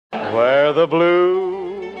Where the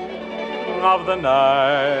blue of the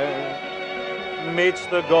night meets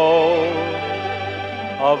the gold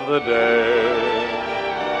of the day,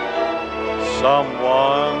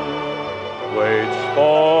 someone waits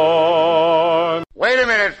for... Wait a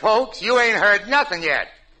minute, folks. You ain't heard nothing yet.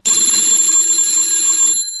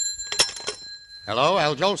 Hello,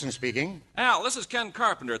 Al Jolson speaking. Al, this is Ken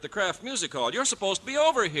Carpenter at the Kraft Music Hall. You're supposed to be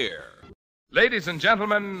over here. Ladies and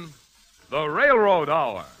gentlemen, the Railroad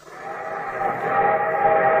Hour.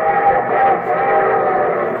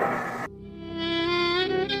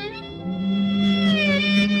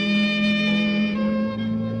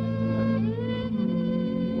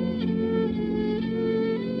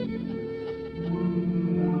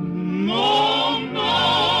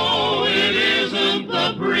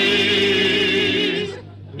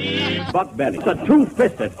 Buck Benny, a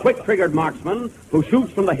two-fisted, quick-triggered marksman who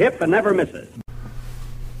shoots from the hip and never misses.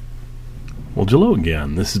 Well, hello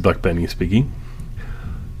again. This is Buck Benny speaking.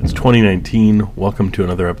 It's 2019. Welcome to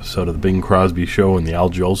another episode of the Bing Crosby Show and the Al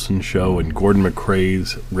Jolson Show and Gordon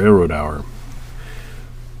MacRae's Railroad Hour.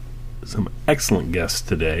 Some excellent guests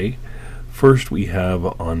today. First, we have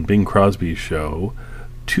on Bing Crosby's show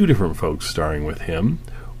two different folks starring with him.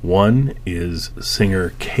 One is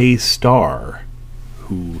singer Starr,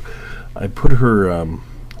 who I put her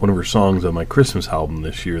one of her songs on my Christmas album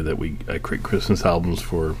this year. I create Christmas albums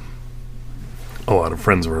for a lot of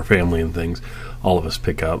friends of our family and things. All of us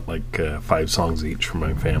pick out like 5 songs each from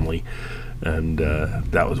my family, and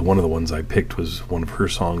that was one of the ones I picked, was one of her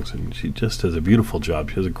songs, and she just does a beautiful job.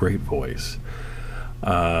 She has a great voice.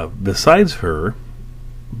 Besides her,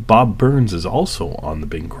 Bob Burns is also on the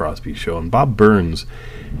Bing Crosby Show, and Bob Burns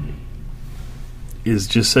is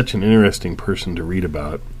just such an interesting person to read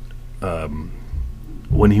about.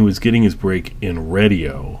 When he was getting his break in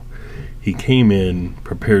radio, he came in,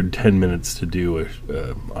 prepared 10 minutes to do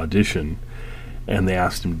an audition, and they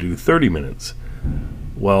asked him to do 30 minutes.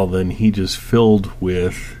 Well, then he just filled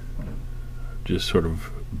with just sort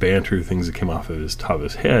of banter, things that came off of his top of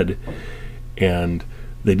his head, and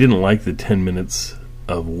they didn't like the 10 minutes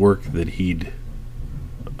of work that he'd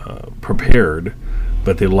prepared,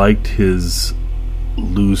 but they liked his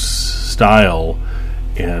loose style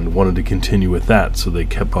and wanted to continue with that, so they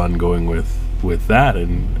kept on going with that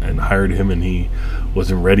and hired him, and he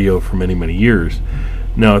was in radio for many, many years.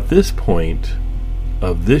 Now, at this point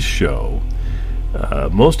of this show,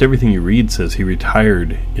 most everything you read says he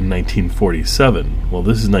retired in 1947. Well,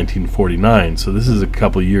 this is 1949, so this is a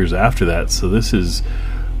couple years after that, so this is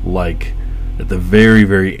like at the very,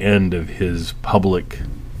 very end of his public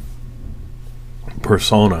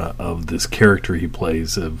persona of this character he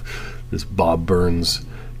plays, of this Bob Burns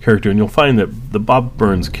character. And you'll find that the Bob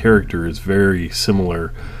Burns character is very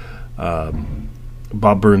similar.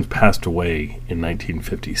 Bob Burns passed away in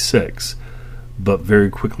 1956, but very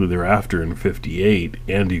quickly thereafter, in 58,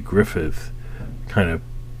 Andy Griffith kind of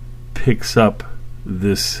picks up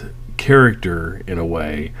this character in a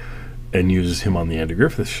way and uses him on the Andy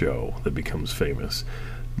Griffith Show that becomes famous.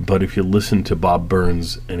 But if you listen to Bob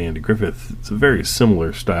Burns and Andy Griffith, it's a very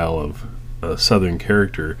similar style of a Southern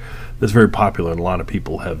character that's very popular, and a lot of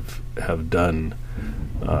people have done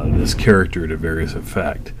this character to various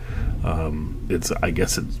effect. I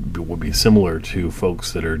guess it would be similar to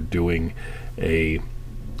folks that are doing a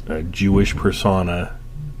Jewish persona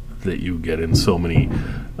that you get in so many,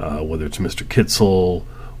 whether it's Mr. Kitzel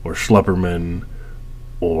or Schlepperman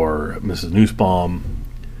or Mrs. Nussbaum.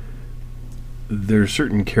 There are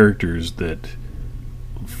certain characters that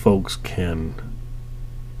folks can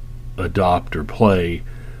adopt or play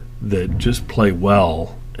that just play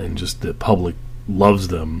well, and just the public loves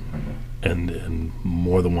them, and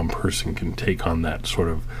more than one person can take on that sort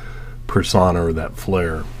of persona or that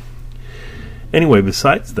flair. Anyway,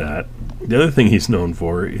 besides that, the other thing he's known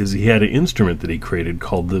for is he had an instrument that he created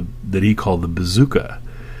that he called the bazooka.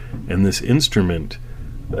 And this instrument,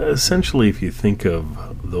 essentially, if you think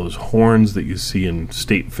of those horns that you see in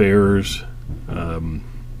state fairs,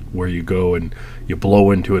 where you go and you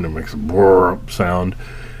blow into it and it makes a brrr sound,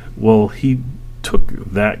 well, he took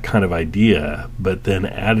that kind of idea, but then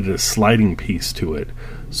added a sliding piece to it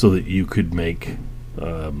so that you could make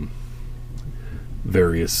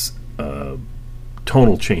various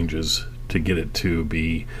tonal changes to get it to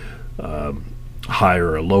be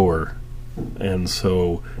higher or lower, and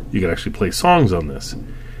so you could actually play songs on this.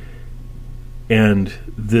 And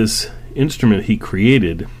this instrument he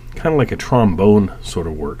created, kind of like a trombone sort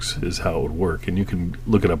of works, is how it would work. And you can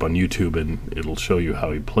look it up on YouTube and it'll show you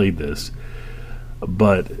how he played this.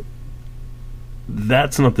 But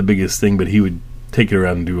that's not the biggest thing, but he would take it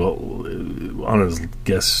around and do on his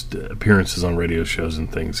guest appearances on radio shows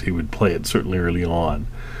and things, he would play it certainly early on.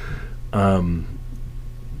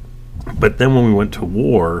 But then when we went to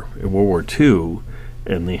war, in World War II,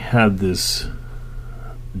 and they had this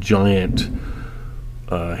giant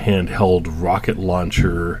handheld rocket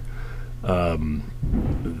launcher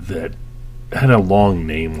that had a long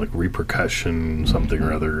name, like Repercussion something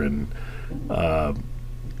or other, and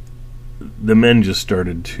the men just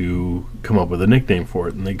started to come up with a nickname for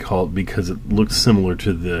it, and they called it, because it looked similar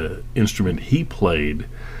to the instrument he played,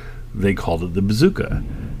 they called it the bazooka,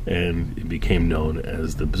 and it became known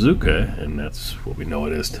as the bazooka, and that's what we know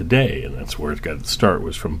it as today, and that's where it got its start,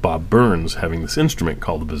 was from Bob Burns having this instrument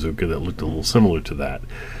called the bazooka that looked a little similar to that.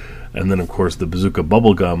 And then, of course, the bazooka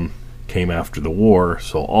bubblegum came after the war,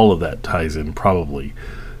 so all of that ties in probably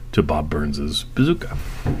to Bob Burns's bazooka.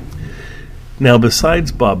 Now,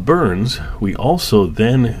 besides Bob Burns, we also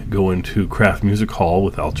then go into Kraft Music Hall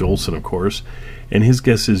with Al Jolson, of course, and his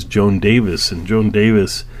guest is Joan Davis, and Joan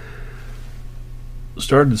Davis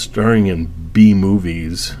started starring in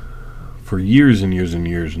B-movies for years and years and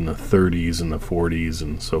years in the 30s and the 40s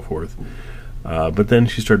and so forth. But then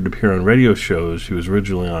she started to appear on radio shows. She was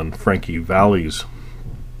originally on Frankie Valli's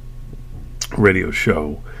radio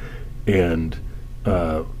show and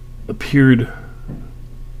appeared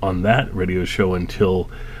on that radio show until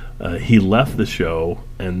he left the show,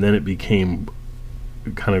 and then it became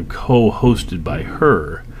kind of co-hosted by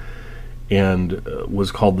her, and was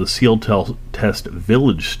called the Seal Test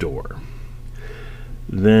Village Store.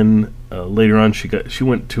 Then later on, she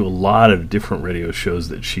went to a lot of different radio shows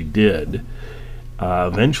that she did.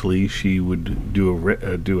 Eventually, she would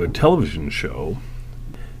do a television show,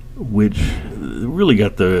 which really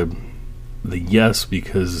got the yes,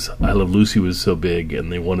 because I Love Lucy was so big, and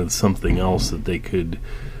they wanted something else that they could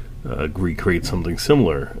recreate something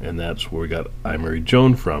similar, and that's where we got I Married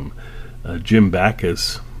Joan from. Jim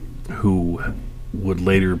Backus, who would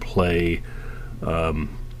later play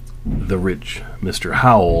the rich Mr.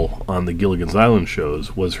 Howell on the Gilligan's Island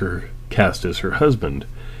shows, was her cast as her husband.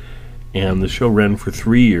 And the show ran for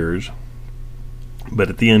 3 years, but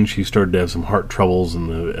at the end she started to have some heart troubles,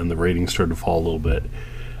 and the ratings started to fall a little bit.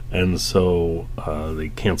 And so they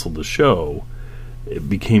canceled the show. It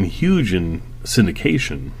became huge in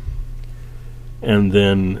syndication. And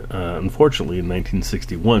then, unfortunately, in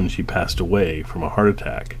 1961, she passed away from a heart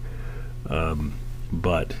attack.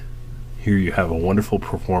 But here you have a wonderful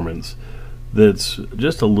performance that's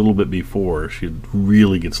just a little bit before she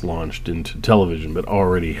really gets launched into television, but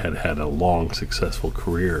already had a long, successful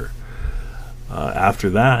career. After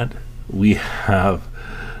that, we have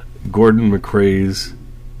Gordon MacRae's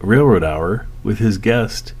Railroad Hour with his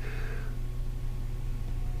guest,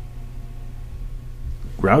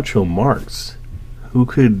 Groucho Marx. Who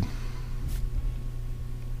could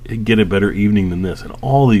get a better evening than this? And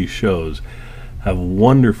all these shows have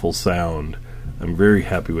wonderful sound. I'm very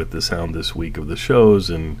happy with the sound this week of the shows,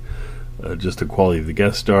 and just the quality of the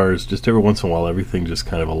guest stars. Just every once in a while, everything just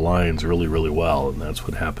kind of aligns really, really well, and that's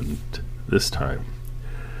what happened this time.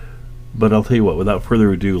 But I'll tell you what, without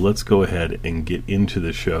further ado, let's go ahead and get into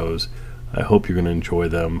the shows. I hope you're going to enjoy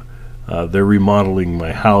them. They're remodeling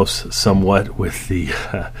my house somewhat with the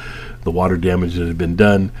water damage that had been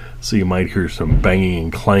done, so you might hear some banging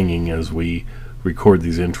and clanging as we record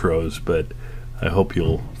these intros, but I hope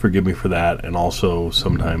you'll forgive me for that. And also,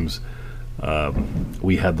 sometimes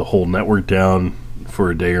we had the whole network down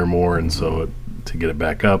for a day or more, and so to get it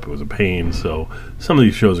back up, it was a pain. So some of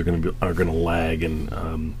these shows are going to lag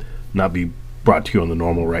and not be brought to you on the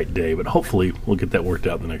normal right day, but hopefully we'll get that worked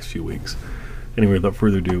out in the next few weeks. Anyway, without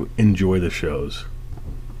further ado, enjoy the shows.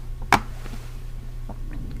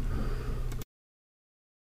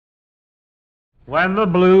 When the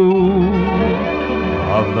blue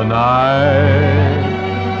of the night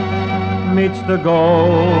meets the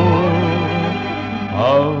gold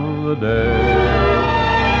of the day,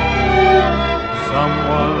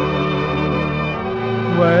 someone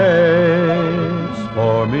waits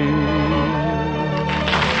for me.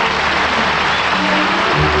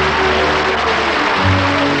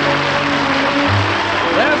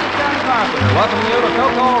 Welcome you to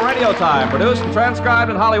Coco Radio Time, produced and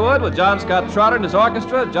transcribed in Hollywood with John Scott Trotter and his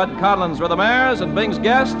orchestra, Judd Conlon's Rhythm Airs, and Bing's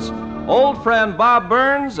guests, old friend Bob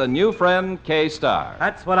Burns and new friend Kay Starr.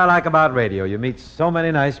 That's what I like about radio. You meet so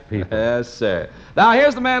many nice people. Yes, sir. Now,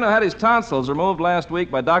 here's the man who had his tonsils removed last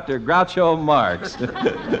week by Dr. Groucho Marx.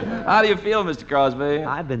 How do you feel, Mr. Crosby?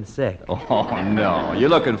 I've been sick. Oh, no. You're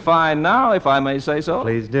looking fine now, if I may say so.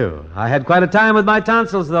 Please do. I had quite a time with my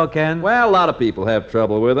tonsils, though, Ken. Well, a lot of people have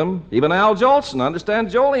trouble with them. Even Al Jolson. I understand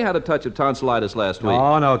Jolie had a touch of tonsillitis last week.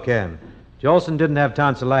 Oh, no, Ken. Jolson didn't have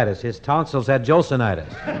tonsillitis. His tonsils had Jolsonitis.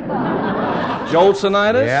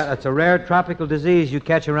 Jolsonitis? Yeah, that's a rare tropical disease you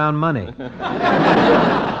catch around money.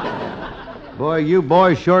 Boy, you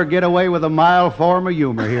boys sure get away with a mild form of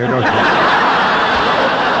humor here, don't you?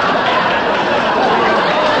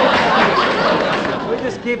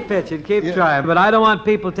 Keep pitching, keep trying. But I don't want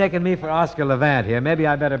people taking me for Oscar Levant here. Maybe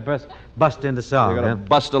I better bust into song. You're going to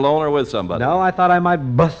bust alone or with somebody? No, I thought I might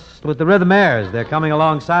bust with the Rhythmaires. They're coming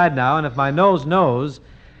alongside now, and if my nose knows,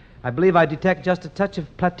 I believe I detect just a touch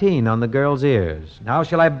of platine on the girl's ears. Now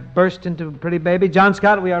shall I burst into Pretty Baby? John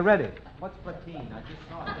Scott, we are ready. What's platine? I just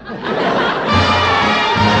saw it.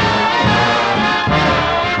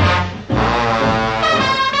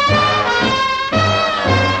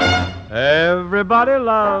 Everybody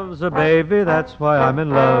loves a baby, that's why I'm in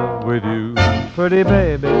love with you. Pretty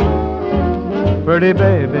baby, pretty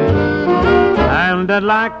baby. And I'd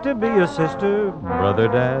like to be your sister, brother,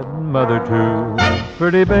 dad, mother too.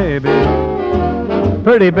 Pretty baby,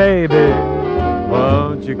 pretty baby.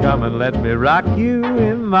 Won't you come and let me rock you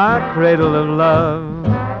in my cradle of love?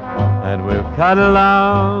 And we'll cuddle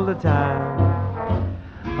all the time.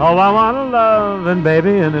 Oh, I want a lovin'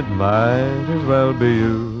 baby, and it might as well be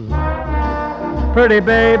you. Pretty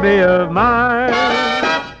baby of mine.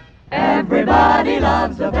 Everybody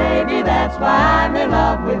loves a baby, that's why I'm in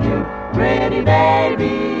love with you. Pretty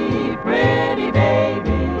baby, pretty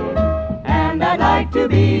baby. And I'd like to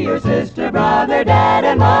be your sister, brother, dad,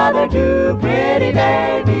 and mother too. Pretty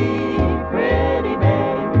baby, pretty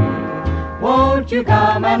baby. Won't you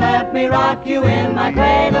come and let me rock you in my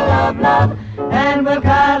cradle of love? And we'll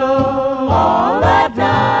cuddle all the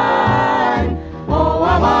time. Oh,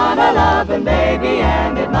 I want a lovin' baby,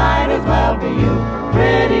 and it might as well be you.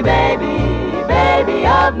 Pretty baby, baby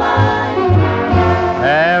of mine.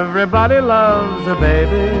 Everybody loves a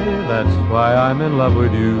baby, that's why I'm in love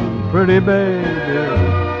with you. Pretty baby,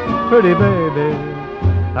 pretty baby.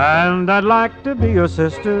 And I'd like to be your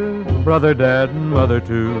sister, brother, dad, and mother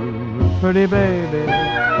too. Pretty baby,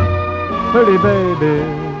 pretty baby.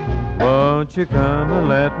 Won't you come and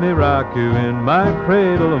let me rock you in my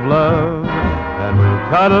cradle of love? And we'll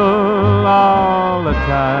cuddle all the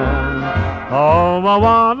time. Oh, I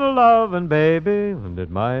want a lovin' baby, and it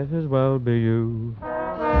might as well be you.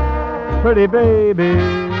 Pretty baby,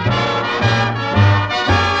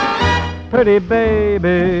 pretty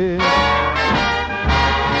baby,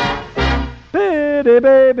 pretty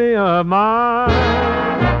baby of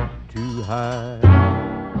mine. Too high,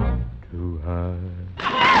 too high.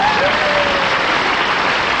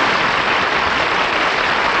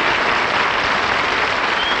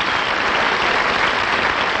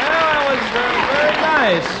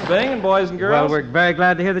 Nice, Bing and boys and girls. Well, we're very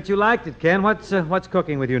glad to hear that you liked it, Ken. What's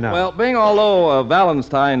cooking with you now? Well, Bing, although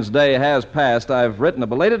Valentine's Day has passed, I've written a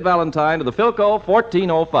belated Valentine to the Philco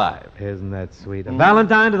 1405. Isn't that sweet? A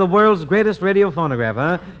Valentine to the world's greatest radio phonograph,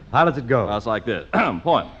 huh? How does it go? Well, it's like this.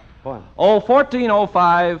 Point. Oh,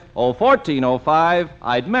 1405, oh, 1405,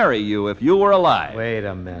 I'd marry you if you were alive. Wait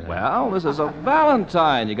a minute. Well, this is a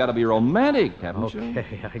Valentine. You got to be romantic, haven't you?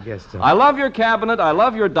 Okay, I guess so. I love your cabinet, I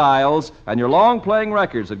love your dials, and your long-playing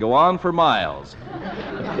records that go on for miles.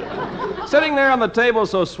 Sitting there on the table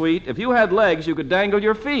so sweet, if you had legs, you could dangle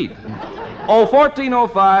your feet. Oh,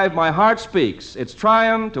 1405, my heart speaks. It's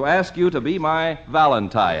trying to ask you to be my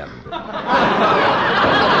Valentine.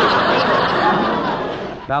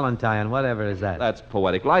 Valentine, whatever is that? That's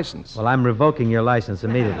poetic license. Well, I'm revoking your license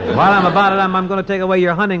immediately. While I'm about it, I'm going to take away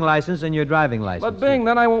your hunting license and your driving license. But, Bing,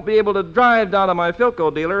 then I won't be able to drive down to my Philco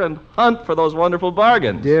dealer and hunt for those wonderful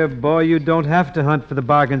bargains. Dear boy, you don't have to hunt for the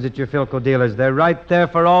bargains at your Philco dealers. They're right there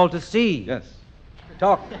for all to see. Yes.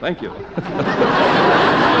 Talk. Thank you.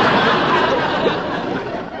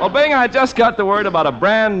 Well, Bing, I just got the word about a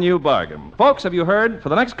brand new bargain. Folks, have you heard? For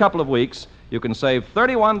the next couple of weeks, you can save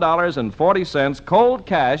 $31.40 cold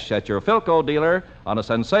cash at your Philco dealer on a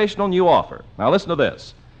sensational new offer. Now, listen to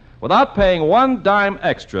this. Without paying one dime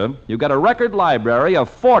extra, you get a record library of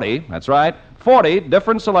 40, that's right, 40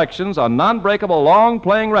 different selections on non-breakable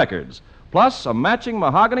long-playing records, plus a matching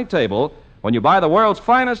mahogany table when you buy the world's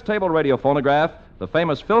finest table radio phonograph, the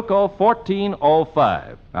famous Philco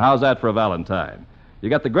 1405. Now, how's that for a Valentine? You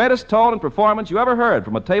get the greatest tone and performance you ever heard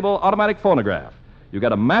from a table automatic phonograph. You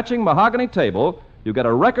get a matching mahogany table, you get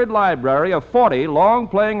a record library of 40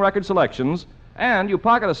 long-playing record selections, and you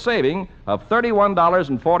pocket a saving of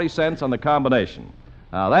 $31.40 on the combination.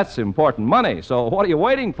 Now, that's important money, so what are you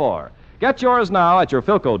waiting for? Get yours now at your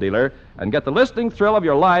Philco dealer and get the listening thrill of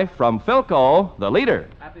your life from Philco, the leader.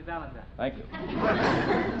 Happy Valentine. Thank you.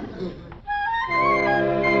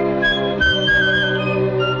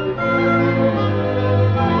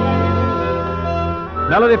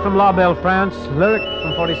 Melody from La Belle, France. Lyric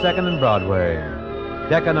from 42nd and Broadway.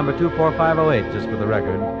 Decca number 24508, just for the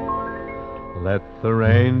record. Let the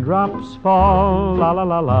raindrops fall, la la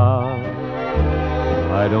la la.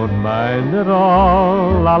 I don't mind at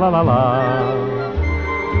all, la la la la.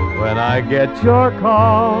 When I get your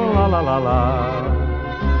call, la la la la.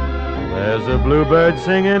 There's a bluebird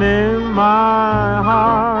singing in my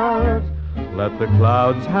heart. Let the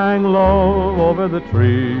clouds hang low over the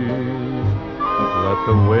trees. Let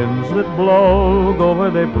the winds that blow go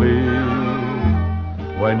where they please.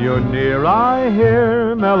 When you're near, I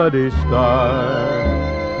hear melodies start.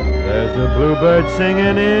 There's a bluebird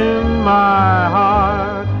singing in my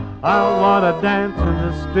heart. I want to dance in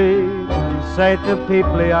the street and say to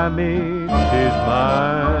people I meet, she's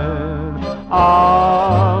mine,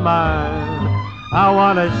 all mine. I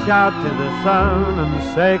want to shout to the sun and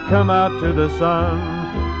say, come out to the sun.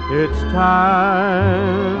 It's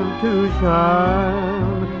time to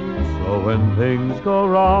shine. So when things go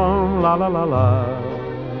wrong, la la la la,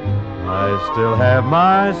 I still have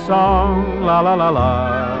my song, la la la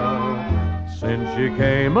la. Since you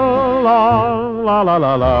came along, la la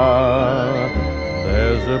la la,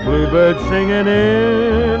 there's a bluebird singing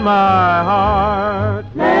in my heart.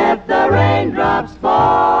 Let the raindrops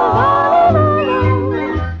fall,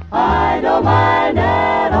 I don't mind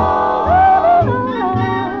at all.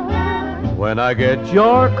 When I get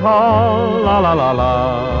your call, la la la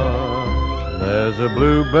la, there's a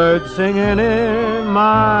bluebird singing in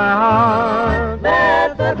my heart.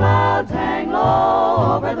 Let the clouds hang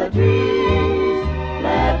low over the trees.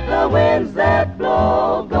 Let the winds that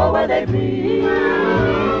blow go where they please.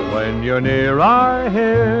 When you're near, I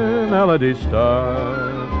hear melody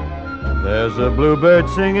start. There's a bluebird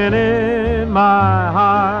singing in my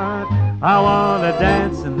heart. I want to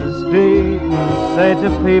dance in the street and say to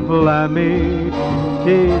people I meet,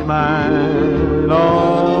 she's mine,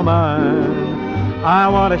 all mine. I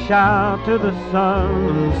want to shout to the sun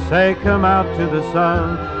and say, come out to the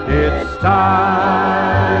sun. It's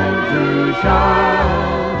time to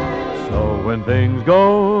shine. So when things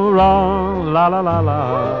go wrong, la la la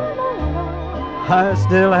la, I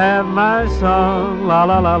still have my song, la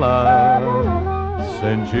la la la.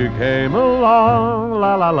 Since you came along,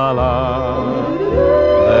 la la la la,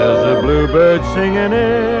 there's a bluebird singing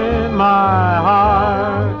in my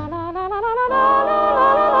heart.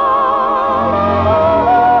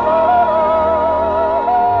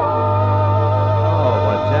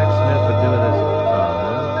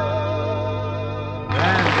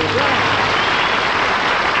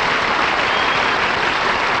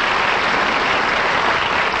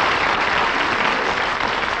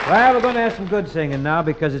 Well, we're going to have some good singing now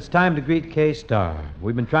because it's time to greet Kay Starr.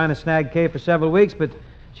 We've been trying to snag Kay for several weeks, but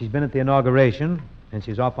she's been at the inauguration, and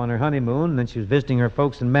she's off on her honeymoon, and then she was visiting her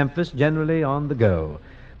folks in Memphis, generally on the go.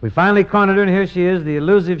 We finally cornered her, and here she is, the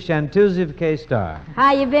elusive, chantusive Kay Starr.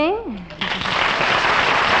 How you been?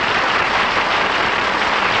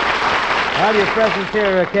 Well, your presence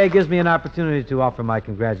here, Kay, gives me an opportunity to offer my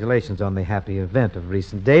congratulations on the happy event of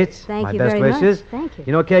recent dates. Thank you my best very wishes. much. Thank you.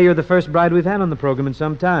 You know, Kay, you're the first bride we've had on the program in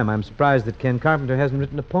some time. I'm surprised that Ken Carpenter hasn't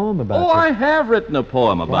written a poem about you. Oh, I have written a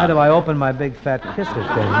poem about Why it. do I open my big fat kisser stage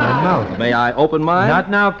in my mouth? May I open mine? Not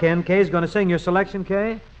now, Ken. Kay's going to sing your selection,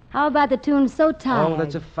 Kay? How about the tune So Tired? Oh,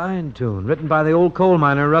 that's a fine tune, written by the old coal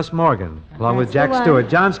miner Russ Morgan, along with That's Jack the one. Stewart.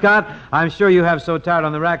 John Scott, I'm sure you have So Tired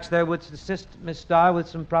on the racks there. Would you assist Miss Starr with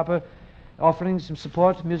some proper offering, some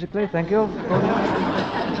support musically? Thank you.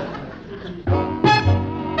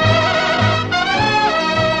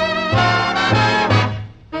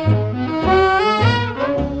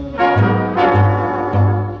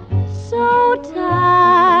 So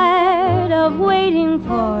tired of waiting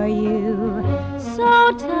for you.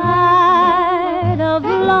 So tired of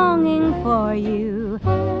longing for you.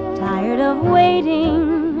 Tired of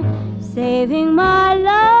waiting, saving my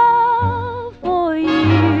love for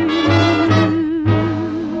you.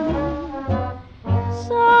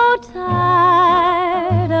 So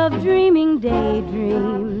tired of dreaming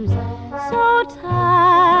daydreams. So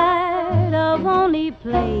tired of only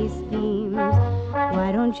play schemes.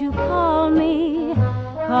 Why don't you call me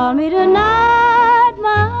tonight,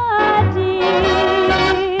 my dear?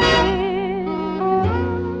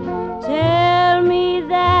 Tell me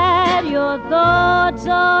that your thoughts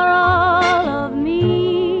are all of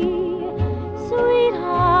me,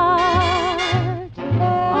 sweetheart.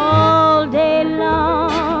 All day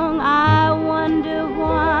long I wonder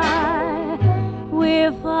why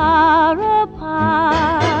we're far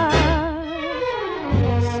apart.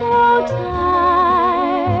 So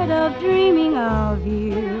tired of dreaming of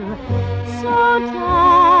you. So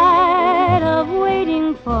tired of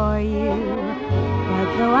waiting for you. Why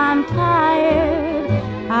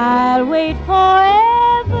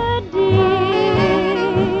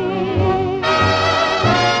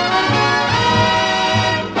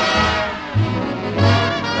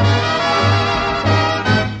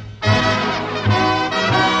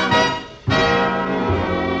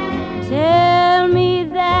Tell me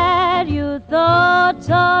that your thoughts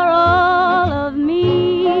are all of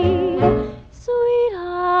me,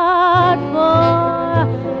 sweetheart,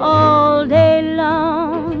 for all day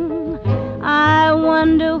long. I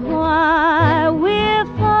wonder why we're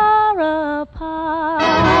far apart.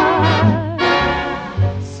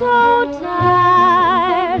 So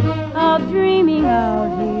tired of dreaming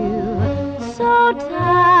of you, so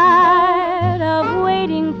tired of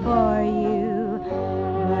waiting for you.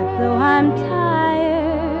 But though I'm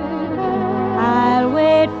tired, I'll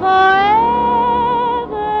wait forever,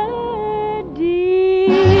 dear.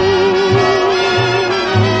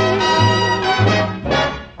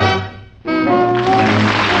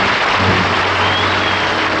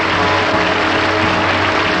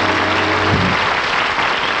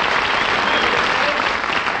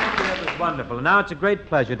 Wonderful. And now it's a great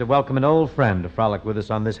pleasure to welcome an old friend to frolic with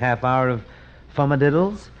us on this half hour of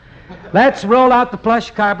Fumadiddles. Let's roll out the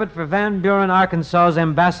plush carpet for Van Buren, Arkansas's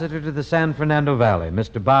ambassador to the San Fernando Valley,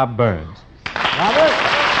 Mr. Bob Burns. Robert?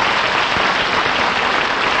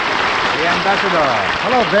 The ambassador.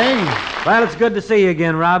 Hello, Bing. Well, it's good to see you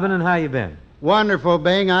again, Robin, and how you been? Wonderful,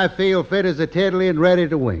 Bing. I feel fit as a tiddly and ready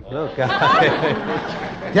to wink. Look,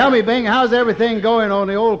 Tell me, Bing, how's everything going on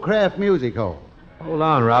the old Kraft Music Hall? hold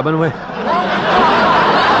on, Robin. This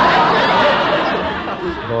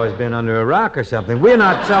boy's been under a rock or something. We're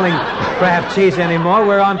not selling Kraft cheese anymore.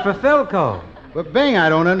 We're on for Philco. But, Bing, I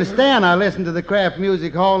don't understand. I listen to the Kraft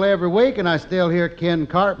Music Hall every week, and I still hear Ken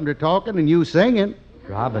Carpenter talking and you singing.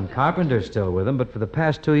 Robin Carpenter's still with him, but for the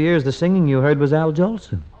past 2 years, the singing you heard was Al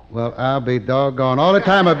Jolson. Well, I'll be doggone. All the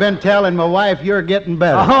time I've been telling my wife you're getting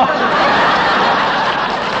better.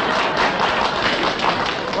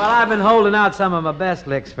 Well, I've been holding out some of my best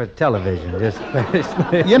licks for television.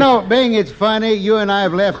 You know, Bing, it's funny. You and I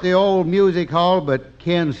have left the old music hall, but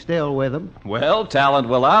Ken's still with them. Well, talent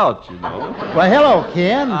will out, you know. Well, hello,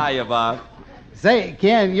 Ken. Hiya, Bob. Say,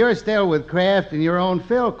 Ken, you're still with Kraft and you're on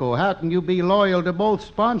Philco. How can you be loyal to both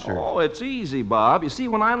sponsors? Oh, it's easy, Bob. You see,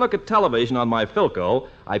 when I look at television on my Philco,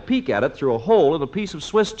 I peek at it through a hole in a piece of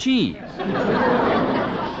Swiss cheese.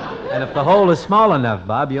 And if the hole is small enough,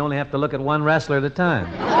 Bob, you only have to look at one wrestler at a time.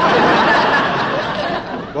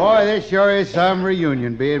 Boy, this sure is some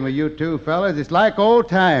reunion being with you two fellas. It's like old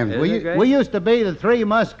times. Isn't it great? We used to be the Three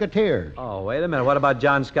Musketeers. Oh, wait a minute. What about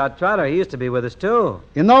John Scott Trotter? He used to be with us, too.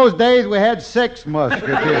 In those days, we had 6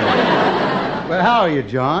 Musketeers. Well, how are you,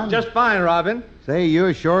 John? Just fine, Robin. Say,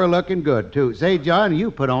 you're sure looking good, too. Say, John, you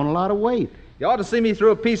put on a lot of weight. You ought to see me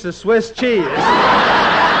through a piece of Swiss cheese.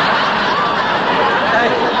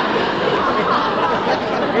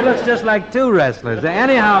 He looks just like 2 wrestlers.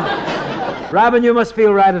 Anyhow, Robin, you must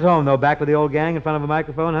feel right at home, though, back with the old gang in front of a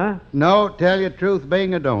microphone, huh? No, tell you the truth,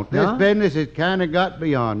 Bing, I don't. No? This business has kind of got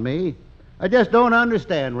beyond me. I just don't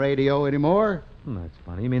understand radio anymore. That's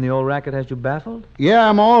funny. You mean the old racket has you baffled? Yeah,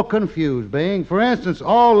 I'm all confused, Bing. For instance,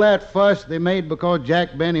 all that fuss they made because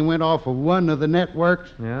Jack Benny went off of one of the networks.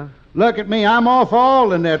 Yeah? Look at me, I'm off all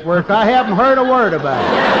the networks. I haven't heard a word about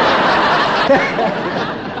it.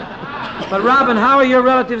 But, Robin, how are your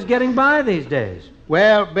relatives getting by these days?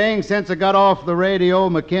 Well, Bing, since I got off the radio,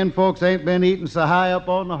 my kinfolks ain't been eating so high up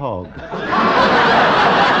on the hog.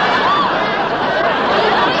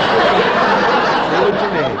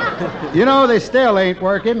 You know, they still ain't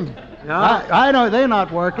working. No? I know they're not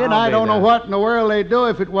working. I'll I be don't know there. what in the world they'd do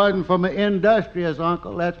if it wasn't for my industrious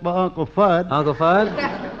uncle. That's my Uncle Fudd. Uncle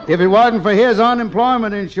Fudd? If it wasn't for his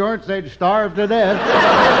unemployment insurance, they'd starve to death.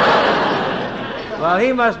 Well,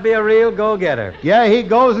 he must be a real go-getter. Yeah, he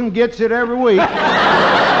goes and gets it every week. I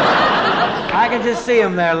can just see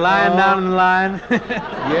him there lying down in the line.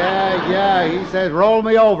 Yeah, he says, roll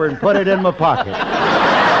me over and put it in my pocket.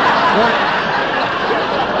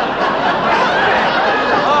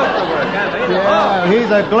 Yeah,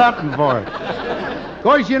 he's a glutton for it. Of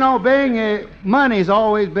course, you know, Bing, money's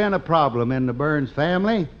always been a problem in the Burns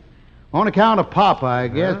family. On account of Papa, I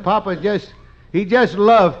guess. Papa he just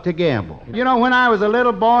loved to gamble. You know, when I was a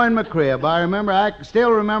little boy in my crib, I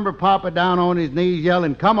still remember Papa down on his knees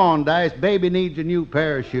yelling, "Come on, Dice, baby needs a new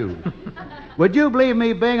pair of shoes." Would you believe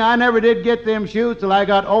me, Bing, I never did get them shoes till I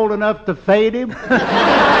got old enough to fade him?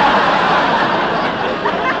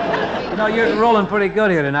 You know, you're rolling pretty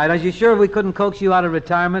good here tonight. Are you sure we couldn't coax you out of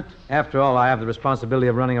retirement? After all, I have the responsibility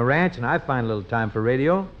of running a ranch, and I find a little time for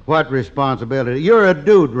radio. What responsibility? You're a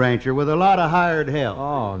dude rancher with a lot of hired help.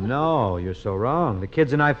 Oh, no, you're so wrong. The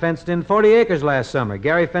kids and I fenced in 40 acres last summer.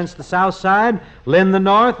 Gary fenced the south side, Lynn the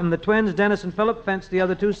north, and the twins, Dennis and Philip, fenced the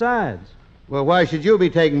other 2 sides. Well, why should you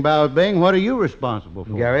be taking bows, Bing? What are you responsible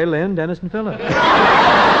for? Gary, Lynn, Dennis, and Philip.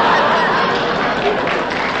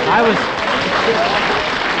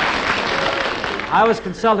 I was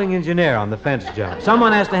consulting engineer on the fence job.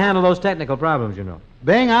 Someone has to handle those technical problems, you know.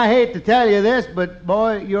 Bing, I hate to tell you this, but,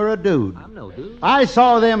 boy, you're a dude. I'm no dude. I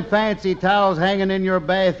saw them fancy towels hanging in your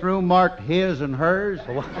bathroom marked his and hers.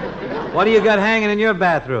 What do you got hanging in your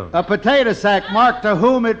bathroom? A potato sack marked to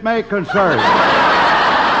whom it may concern.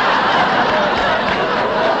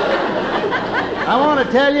 I want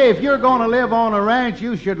to tell you, if you're going to live on a ranch,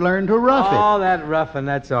 you should learn to rough it. Oh, that roughing,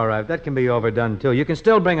 that's all right. That can be overdone, too. You can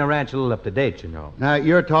still bring a ranch a little up to date, you know. Now,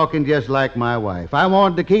 you're talking just like my wife. I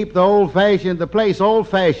wanted to keep the place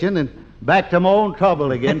old-fashioned, and back to my own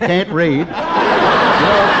trouble again. Can't read.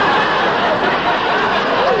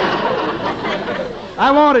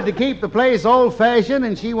 I wanted to keep the place old-fashioned,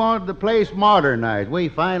 and she wanted the place modernized. We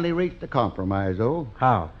finally reached a compromise, though.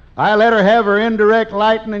 How? I let her have her indirect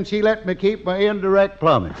lighting, and she let me keep my indirect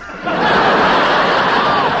plumbing.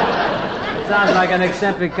 Sounds like an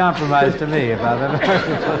eccentric compromise to me, if I've ever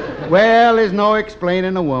heard it. Well, there's no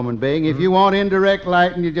explaining a woman, Bing. If you want indirect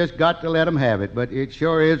lighting, you just got to let them have it. But it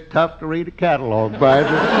sure is tough to read a catalog, by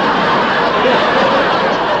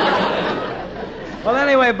Well,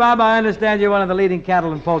 anyway, Bob, I understand you're one of the leading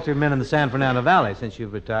cattle and poultry men in the San Fernando Valley since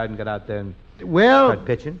you've retired and got out there and started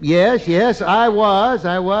pitching. Yes, I was,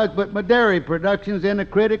 but my dairy production's in a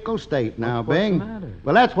critical state now, Bing. What's the matter?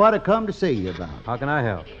 Well, that's what I come to see you about. How can I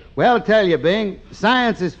help? Well, I'll tell you, Bing,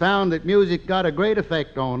 science has found that music got a great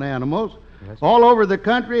effect on animals. All over the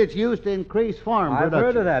country, it's used to increase farm production. I've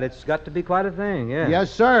heard of that. It's got to be quite a thing, yeah.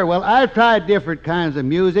 Yes, sir. Well, I've tried different kinds of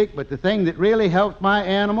music, but the thing that really helped my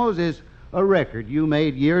animals is a record you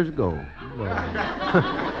made years ago.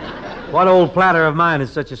 What old platter of mine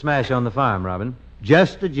is such a smash on the farm, Robin?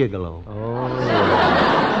 Just a Gigolo.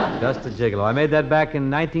 Oh, Just a Gigolo. I made that back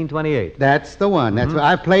in 1928. That's the one. That's what,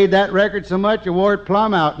 I played that record so much I wore it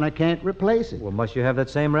plumb out, and I can't replace it. Well, must you have that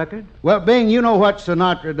same record? Well, Bing, you know what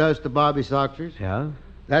Sinatra does to Bobby Soxers? Yeah?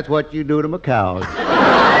 That's what you do to my cows.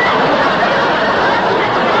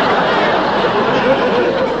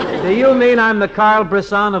 Do you mean I'm the Carl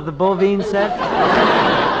Brisson of the bovine set?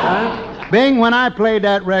 Huh? Bing, when I played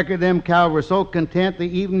that record, them cows were so content they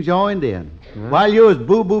even joined in. Huh? While you was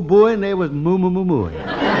boo-boo-booing, they was moo-moo-moo-mooing.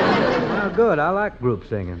 Well, good. I like group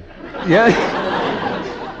singing. Yes.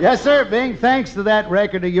 Yes, sir, Bing. Thanks to that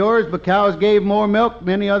record of yours, the cows gave more milk than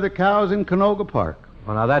any other cows in Canoga Park.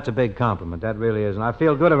 Well, now, that's a big compliment. That really is. And I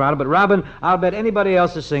feel good about it. But, Robin, I'll bet anybody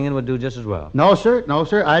else's singing would do just as well. No, sir. No,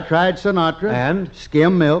 sir. I tried Sinatra. And?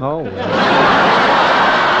 Skim milk. Oh,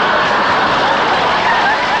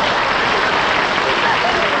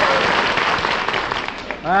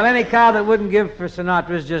 well, any cow that wouldn't give for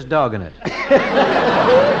Sinatra is just dogging it.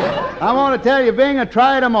 I want to tell you, Bing, I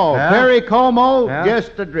tried them all. Yeah? Perry Como, Yeah?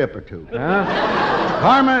 just a drip or two.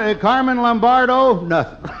 Huh? Carmen Lombardo,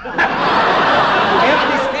 nothing.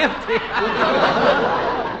 Empty.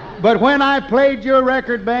 But when I played your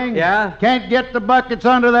record, Bing, Yeah? can't get the buckets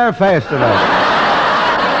under there fast enough.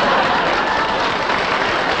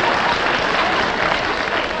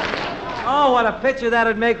 Oh, what a picture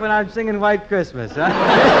that'd make when I'm singing White Christmas,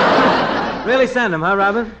 huh? Really send them, huh,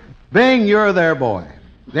 Robin? Bing, you're their boy.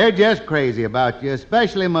 They're just crazy about you,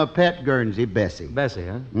 especially my pet Guernsey, Bessie. Bessie,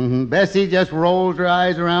 huh? Mm-hmm. Bessie just rolls her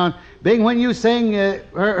eyes around. Bing, when you sing,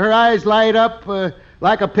 her eyes light up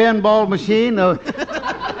like a pinball machine.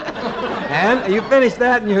 And you finish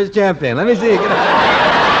that and you're his champion. Let me see. Wait,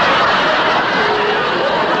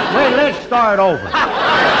 let's start over.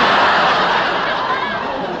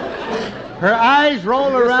 Her eyes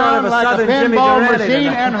roll around sort of a like a Southern Jimmy pinball Durante machine,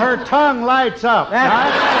 tonight. and her tongue lights up. Well,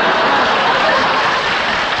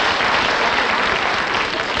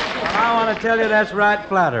 I want to tell you that's right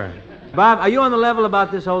flattering. Bob, are you on the level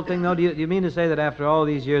about this whole thing, though? Do you mean to say that after all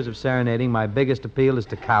these years of serenading, my biggest appeal is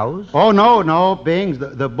to cows? Oh, no, Bings.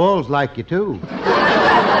 The bulls like you, too.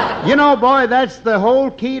 You know, boy, that's the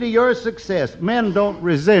whole key to your success. Men don't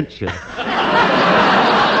resent you.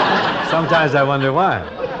 Sometimes I wonder why.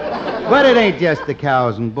 But it ain't just the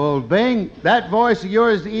cows and bulls, Bing. That voice of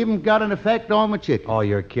yours even got an effect on my chicken. Oh,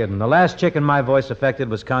 you're kidding. The last chicken my voice affected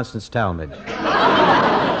was Constance Talmadge.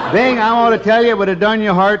 Bing, I want to tell you, it would have done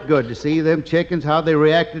your heart good to see them chickens, how they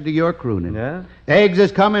reacted to your crooning. Yeah? Eggs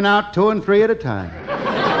is coming out 2 and 3 at a time.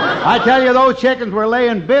 I tell you, those chickens were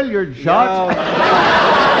laying billiard shots.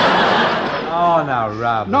 Oh, now,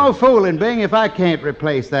 Rob. No fooling, Bing. If I can't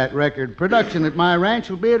replace that record, production at my ranch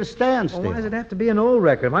will be at a standstill. Well, why does it have to be an old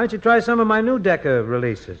record? Why don't you try some of my new Decca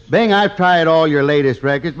releases? Bing, I've tried all your latest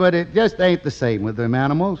records, but it just ain't the same with them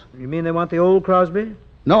animals. You mean they want the old Crosby?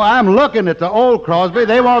 No, I'm looking at the old Crosby.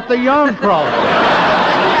 They want the young Crosby.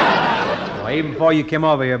 Well, Even before you came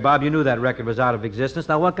over here, Bob, you knew that record was out of existence.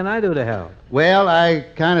 Now, what can I do to help? Well, I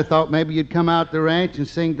kind of thought maybe you'd come out the ranch and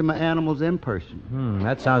sing to my animals in person.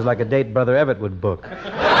 That sounds like a date Brother Everett would book.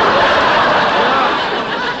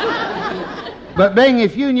 But, Bing,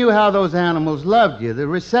 if you knew how those animals loved you, the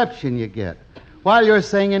reception you get, while you're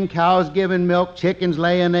singing, cows giving milk, chickens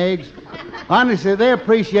laying eggs, honestly, they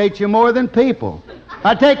appreciate you more than people.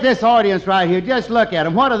 Now, take this audience right here. Just look at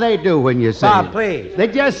them. What do they do when you sing? Bob, please. They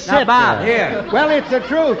just sit Now, Bob, there. here. Well, it's the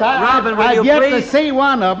truth. Robin, will I've you yet please? to see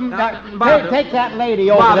one of them. Bob, Take that lady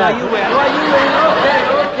over Bob, there. now you win.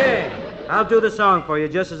 Okay. I'll do the song for you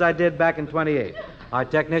just as I did back in 28. Our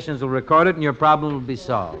technicians will record it and your problem will be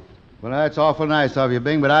solved. Well, that's awful nice of you,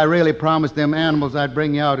 Bing, but I really promised them animals I'd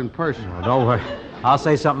bring you out in person. Oh, don't worry. I'll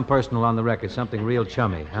say something personal on the record, something real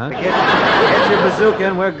chummy, huh? Get your bazooka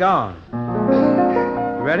and we're gone.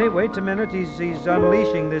 You ready? Wait a minute. He's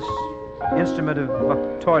unleashing this instrument of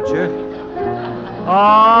torture.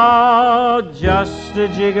 Oh, just a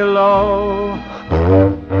gigolo.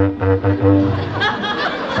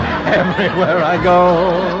 Everywhere I go.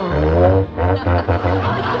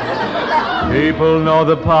 People know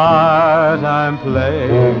the part I'm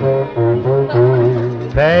playing.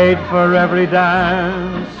 Paid for every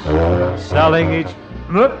dance. Selling each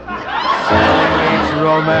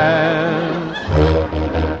romance.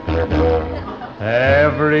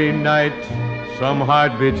 Every night some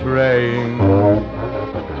heart betraying.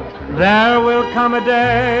 There will come a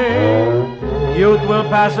day youth will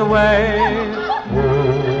pass away.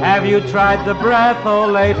 Have you tried the breath or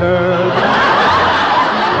later?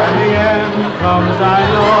 When the end comes, I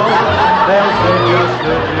know they'll say just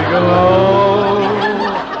a gigolo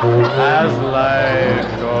as life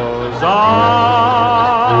goes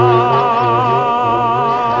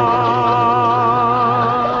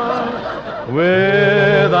on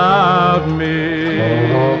without me.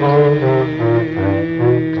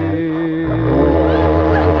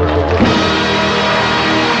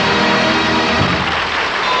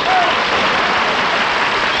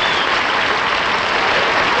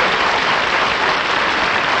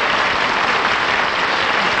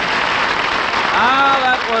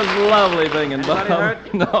 Lovely, Bing and Bob.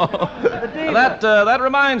 No. That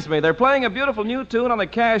reminds me, they're playing a beautiful new tune on the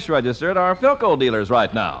cash register at our Philco dealers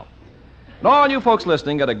right now. And all you folks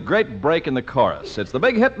listening get a great break in the chorus. It's the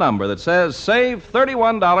big hit number that says, save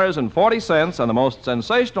 $31.40 on the most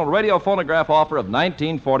sensational radio phonograph offer of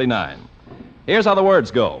 1949. Here's how the words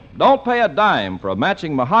go. Don't pay a dime for a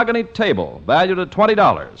matching mahogany table valued at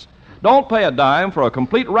 $20. Don't pay a dime for a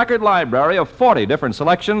complete record library of 40 different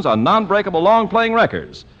selections on non-breakable long-playing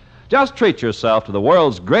records. Just treat yourself to the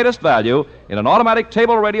world's greatest value in an automatic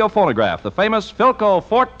table radio phonograph, the famous Philco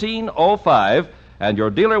 1405, and your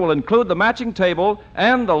dealer will include the matching table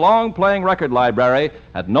and the long-playing record library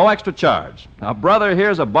at no extra charge. Now, brother,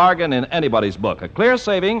 here's a bargain in anybody's book, a clear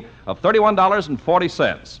saving of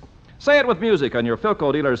 $31.40. Say it with music on your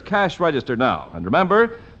Philco dealer's cash register now. And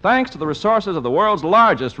remember, thanks to the resources of the world's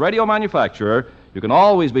largest radio manufacturer, you can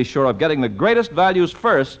always be sure of getting the greatest values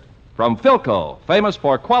first from Philco, famous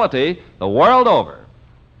for quality the world over.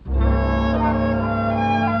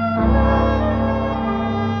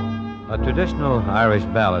 A traditional Irish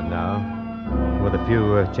ballad now, with a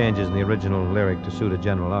few changes in the original lyric to suit a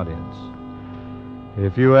general audience.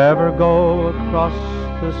 If you ever go across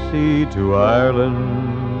the sea to Ireland,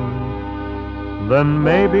 then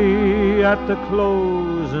maybe at the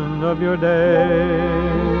closing of your day,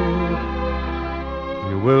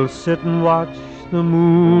 you will sit and watch the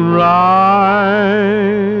moon rise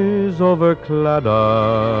over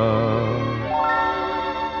Claddagh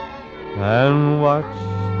and watch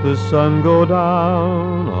the sun go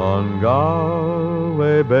down on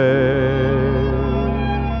Galway Bay.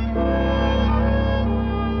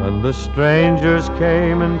 And the strangers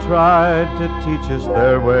came and tried to teach us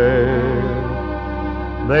their way.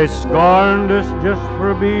 They scorned us just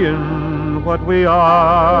for being what we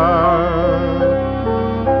are.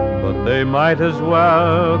 But they might as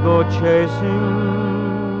well go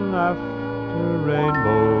chasing after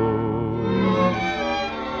rainbows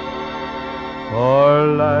or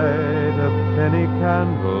light a penny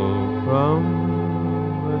candle from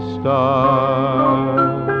the star.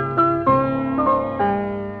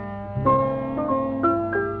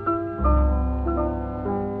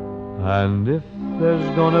 And if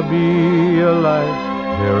there's gonna be a life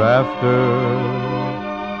hereafter,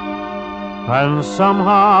 and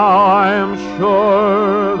somehow I am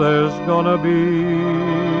sure there's gonna be,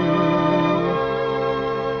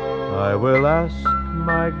 I will ask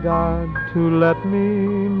my God to let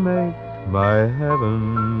me make my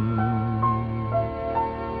heaven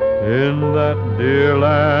in that dear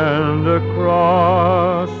land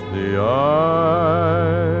across the Irish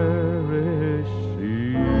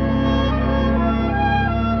Sea.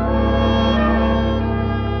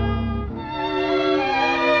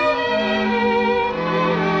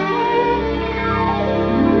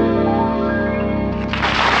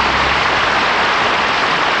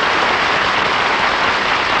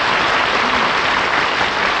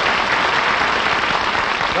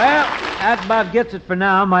 Well, that about gets it for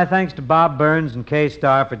now. My thanks to Bob Burns and Kay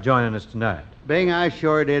Starr for joining us tonight. Bing, I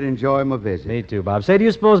sure did enjoy my visit. Me too, Bob. Say, do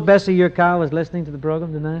you suppose Bessie, your cow, is listening to the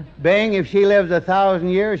program tonight? Bing, if she lives 1,000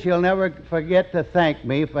 years, she'll never forget to thank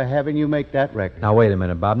me for having you make that record. Now, wait a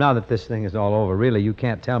minute, Bob. Now that this thing is all over, really, you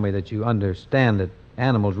can't tell me that you understand that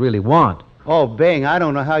animals really want. Oh, Bing, I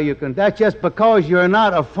don't know how you can... That's just because you're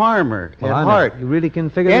not a farmer at heart. You really can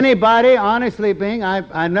figure Anybody, honestly, Bing,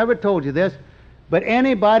 I never told you this, but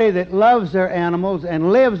anybody that loves their animals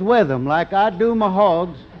and lives with them, like I do my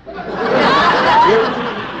hogs,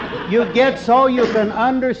 you get so you can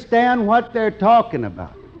understand what they're talking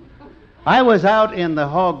about. I was out in the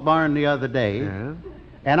hog barn the other day,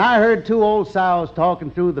 and I heard two old sows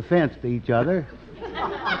talking through the fence to each other.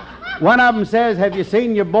 One of them says, "Have you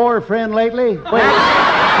seen your boar friend lately?"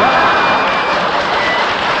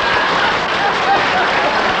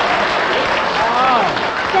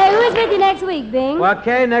 Say, who's with you next week, Bing? Well,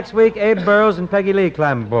 Kay, next week, Abe Burrows and Peggy Lee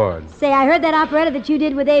climb aboard. Say, I heard that operetta that you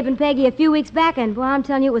did with Abe and Peggy a few weeks back, and, boy, I'm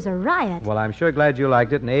telling you, it was a riot. Well, I'm sure glad you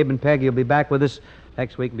liked it, and Abe and Peggy will be back with us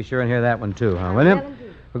next week. Be sure and hear that one, too, huh, will you?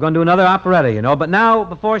 We're going to do another operetta, you know. But now,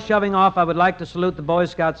 before shoving off, I would like to salute the Boy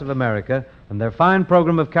Scouts of America and their fine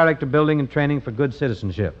program of character building and training for good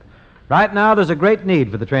citizenship. Right now, there's a great need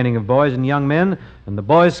for the training of boys and young men, and the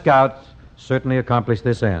Boy Scouts certainly accomplish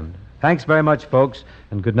this end. Thanks very much, folks,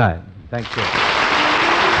 and good night. Thanks, sir.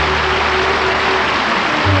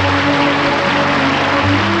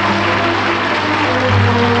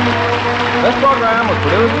 This program was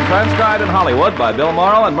produced and transcribed in Hollywood by Bill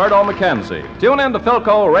Morrow and Murdo McKenzie. Tune in to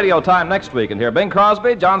Philco Radio Time next week and hear Bing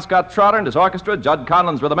Crosby, John Scott Trotter and his orchestra, Judd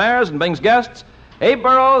Conlon's Rhythmaires, and Bing's guests, Abe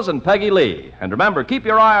Burrows and Peggy Lee. And remember, keep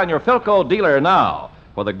your eye on your Philco dealer now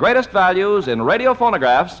for the greatest values in radio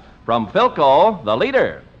phonographs from Philco, the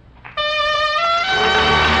leader.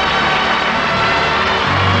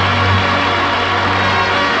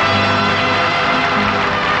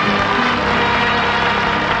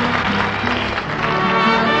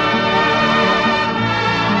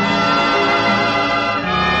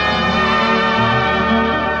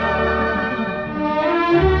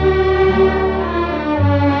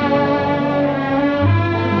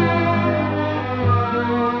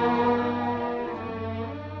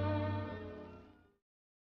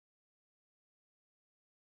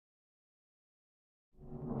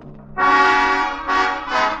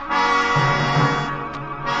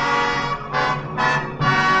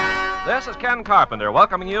 This is Ken Carpenter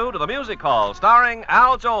welcoming you to the Music Hall, starring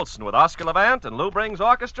Al Jolson with Oscar Levant and Lou Bring's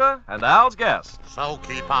orchestra and Al's guests. So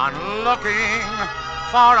keep on looking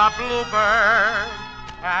for a bluebird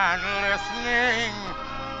and listening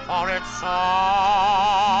for its song.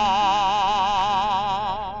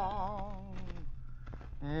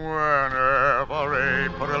 Whenever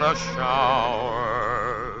April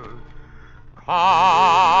showers come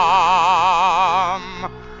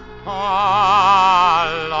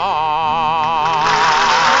along.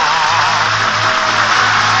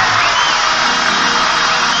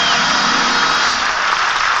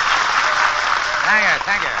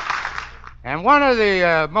 Thank you. And one of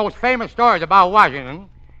the most famous stories about Washington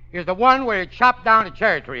is the one where he chopped down a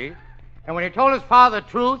cherry tree, and when he told his father the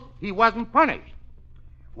truth, he wasn't punished.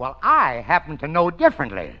 Well, I happen to know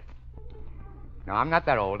differently. No, I'm not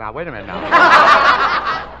that old. Now, wait a minute now.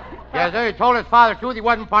 Yes, sir, he told his father the truth, he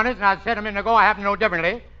wasn't punished, and I said a minute ago I happen to know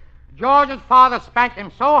differently. George's father spanked him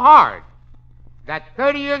so hard that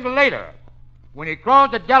 30 years later, when he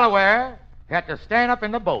crossed the Delaware, he had to stand up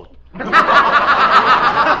in the boat.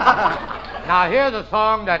 Now, here's a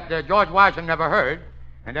song that George Washington never heard,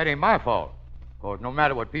 and that ain't my fault. Because no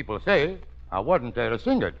matter what people say, I wasn't there to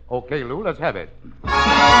sing it. Okay, Lou, let's have it.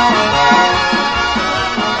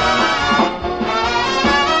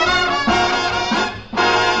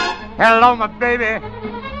 Hello, my baby.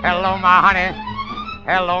 Hello, my honey.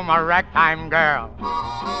 Hello, my ragtime girl.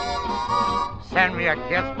 Send me a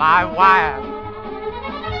kiss by wire.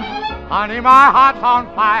 Honey, my heart's on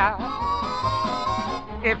fire.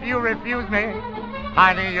 If you refuse me,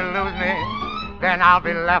 honey, you lose me. Then I'll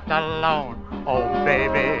be left alone. Oh,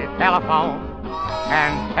 baby, telephone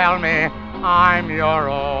and tell me I'm your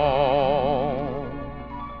own.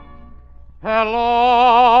 Hello,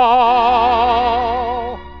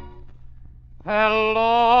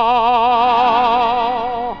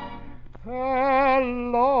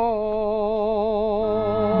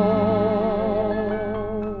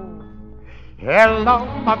 Hello,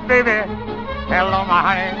 my baby. Hello, my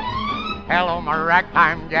honey. Hello, my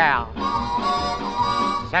ragtime gal.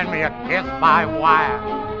 Send me a kiss by wire.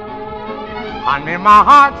 Honey, my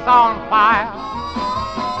heart's on fire.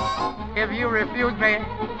 If you refuse me,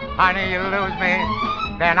 honey, you lose me.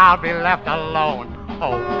 Then I'll be left alone.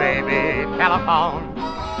 Oh, baby, telephone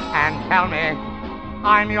and tell me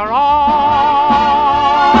I'm your all.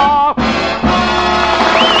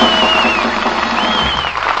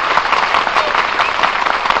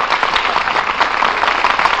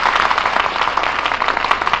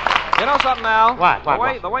 You know something, Al? What?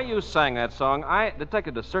 The way you sang that song, I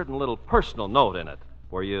detected a certain little personal note in it.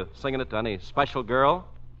 Were you singing it to any special girl?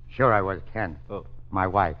 Sure I was, Ken. Oh. My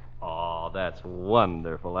wife. Oh, that's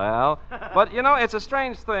wonderful, Al. But, you know, it's a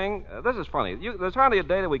strange thing. This is funny. There's hardly a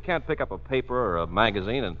day that we can't pick up a paper or a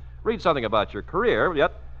magazine and read something about your career,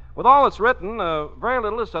 yet with all that's written, very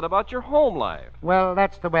little is said about your home life. Well,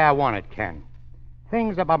 that's the way I want it, Ken.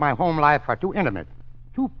 Things about my home life are too intimate,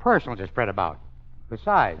 too personal to spread about.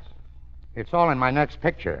 Besides, it's all in my next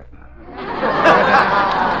picture.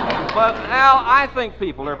 But, Al, I think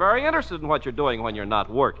people are very interested in what you're doing when you're not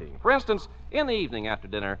working. For instance, in the evening after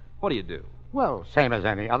dinner, what do you do? Well, same as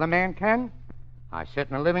any other man can. I sit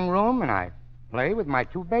in the living room and I play with my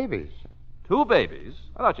 2 babies. 2 babies?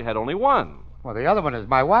 I thought you had only 1. Well, the other one is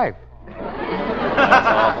my wife. That's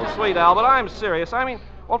awful sweet, Al, but I'm serious. I mean,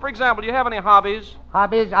 well, for example, do you have any hobbies?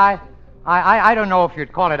 Hobbies? I don't know if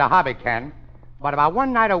you'd call it a hobby, Ken, but about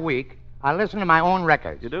one night a week, I listen to my own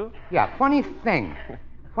records. You do? Yeah, funny thing,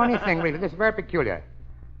 really. This is very peculiar.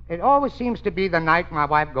 It always seems to be the night my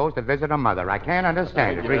wife goes to visit her mother. I can't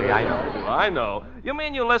understand it, really, I don't. I know. You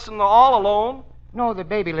mean you listen all alone? No, the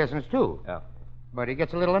baby listens too. Yeah. But he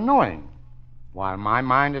gets a little annoying. While my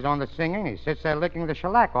mind is on the singing, he sits there licking the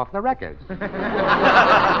shellac off the records.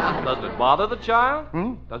 Doesn't it bother the child?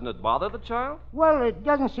 Hmm? Doesn't it bother the child? Well, it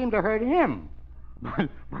doesn't seem to hurt him.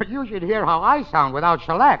 But you should hear how I sound without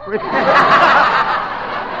shellac. Well,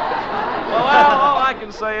 all I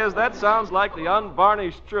can say is that sounds like the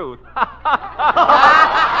unvarnished truth.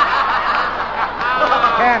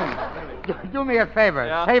 Ken, do me a favor.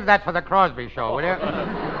 Yeah? Save that for the Crosby show, will you?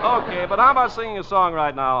 Okay, but how about singing a song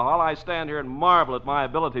right now while I stand here and marvel at my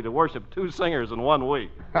ability to worship 2 singers in 1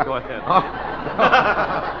 week? Go ahead.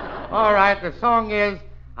 All right, the song is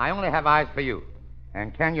I Only Have Eyes for You.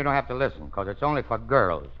 And, Ken, you don't have to listen, because it's only for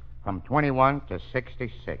girls from 21 to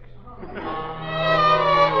 66.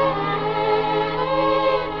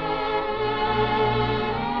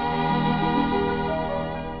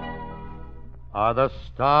 Are the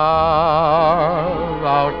stars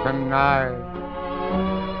out tonight?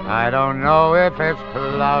 I don't know if it's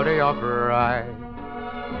cloudy or bright,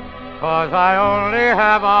 'cause I only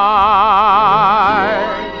have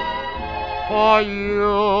eyes for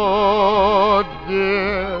you,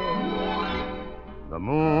 dear. The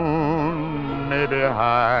moon may be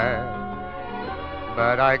high,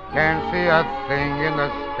 but I can't see a thing in the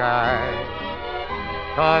sky,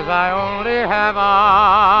 'cause I only have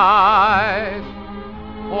eyes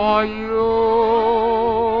for you.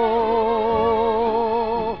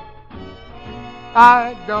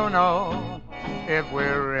 I don't know if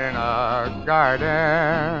we're in a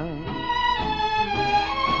garden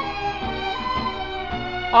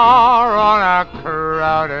or on a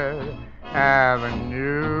crowded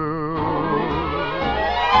avenue.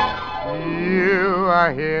 You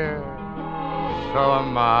are here, so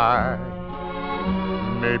am I.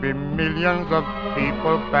 Maybe millions of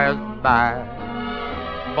people pass by,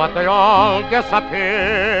 but they all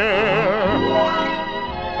disappear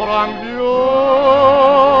from view.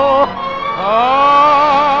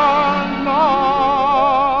 And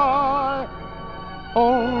I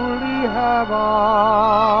only have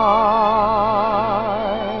eyes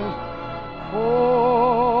for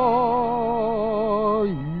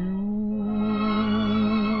you.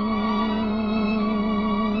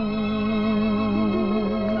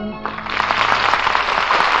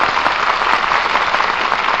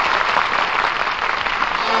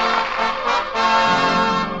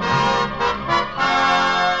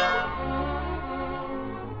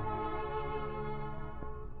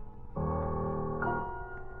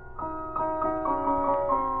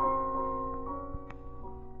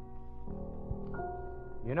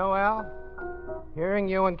 You know, Al, hearing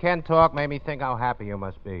you and Ken talk made me think how happy you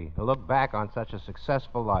must be to look back on such a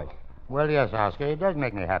successful life. Well, yes, Oscar, it does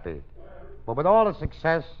make me happy. But with all the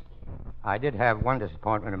success, I did have one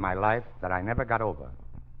disappointment in my life that I never got over.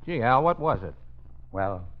 Gee, Al, what was it?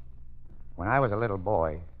 Well, when I was a little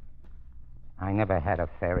boy, I never had a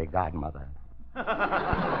fairy godmother.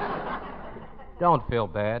 Don't feel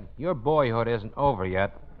bad. Your boyhood isn't over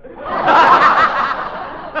yet.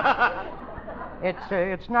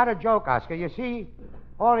 It's not a joke, Oscar. You see,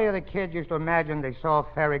 all the other kids used to imagine they saw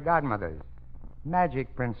fairy godmothers,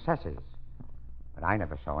 magic princesses. But I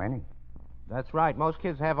never saw any. That's right. Most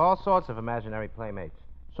kids have all sorts of imaginary playmates.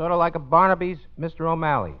 Sort of like a Barnaby's Mr.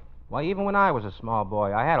 O'Malley. Why, even when I was a small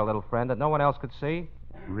boy, I had a little friend that no one else could see.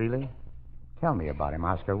 Really? Tell me about him,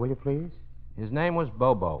 Oscar, will you please? His name was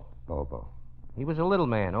Bobo. Bobo. He was a little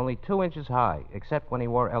man, only 2 inches high, except when he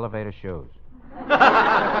wore elevator shoes.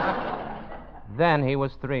 Then he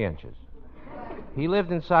was 3 inches. He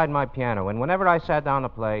lived inside my piano, and whenever I sat down to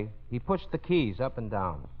play, he pushed the keys up and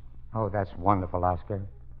down. Oh, that's wonderful, Oscar.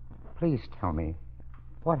 Please tell me,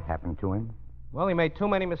 what happened to him? Well, he made too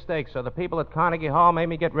many mistakes, so the people at Carnegie Hall made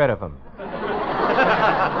me get rid of him.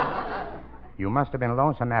 You must have been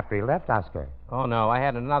lonesome after he left, Oscar. Oh, no, I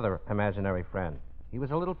had another imaginary friend. He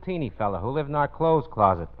was a little teeny fella who lived in our clothes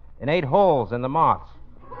closet and ate holes in the moths.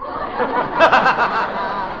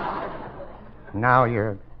 Now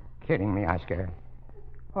you're kidding me, Oscar.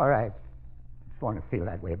 All right. Just want to feel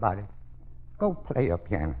that way about it. Go play your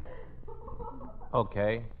piano.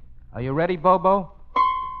 Okay. Are you ready, Bobo?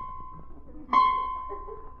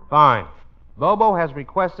 Fine. Bobo has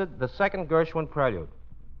requested the second Gershwin prelude.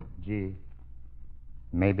 Gee,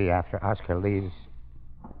 maybe after Oscar leaves,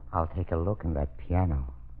 I'll take a look in that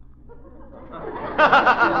piano.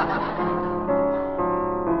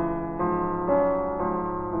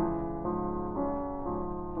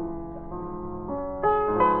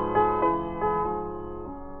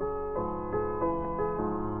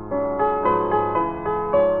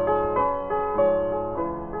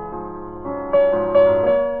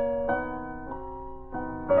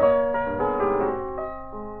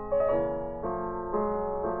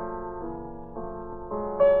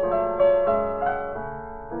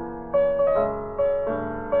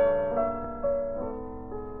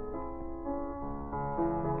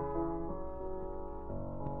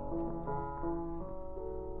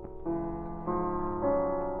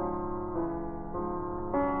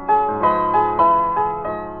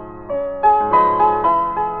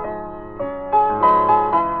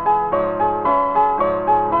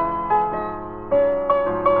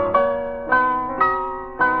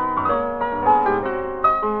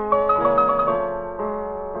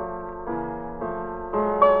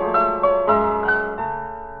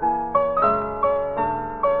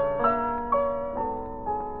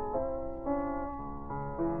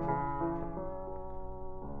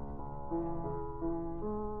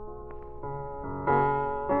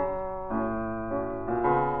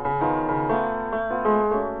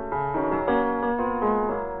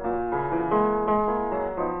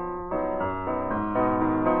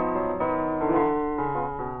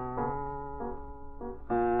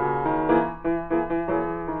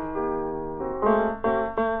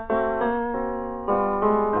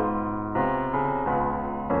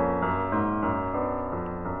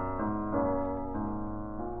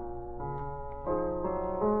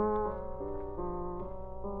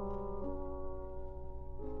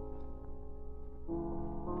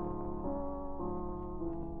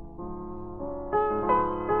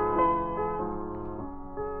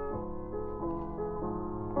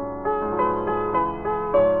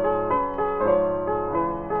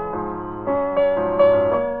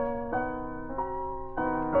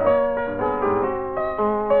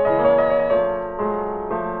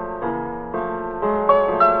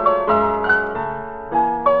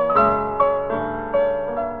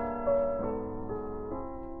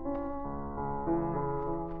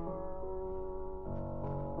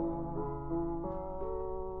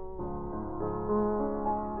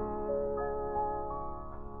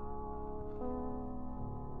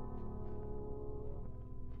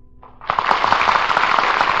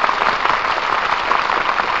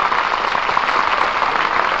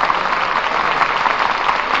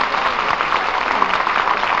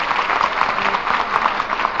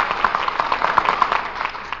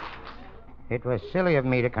 It was silly of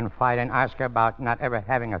me to confide in Oscar about not ever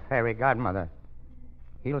having a fairy godmother.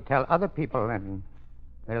 He'll tell other people and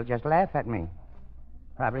they'll just laugh at me.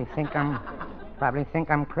 Probably think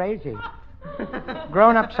I'm crazy.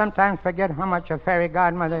 Grown-ups sometimes forget how much a fairy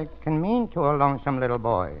godmother can mean to a lonesome little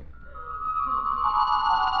boy.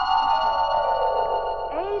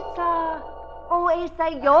 Asa. Oh,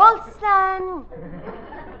 Asa, Jolson.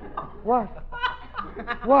 What?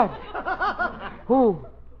 What? Who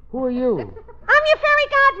are you? I'm your fairy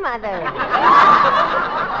godmother.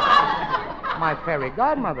 My fairy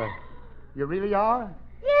godmother? You really are?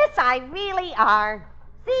 Yes, I really are.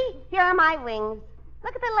 See, here are my wings.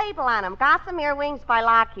 Look at the label on them. Gossamer Wings by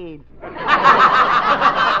Lockheed.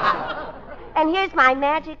 And here's my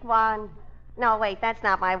magic wand. No, wait, that's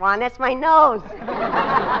not my wand. That's my nose.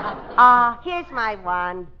 Here's my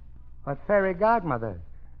wand. But, Fairy Godmother,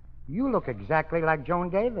 you look exactly like Joan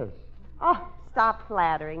Davis. Oh, stop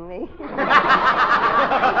flattering me.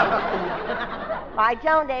 Why,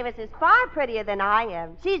 Joan Davis is far prettier than I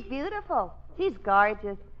am. She's beautiful. She's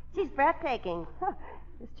gorgeous. She's breathtaking.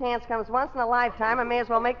 This chance comes once in a lifetime. I may as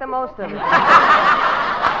well make the most of it.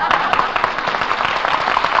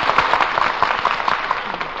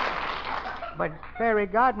 But, Fairy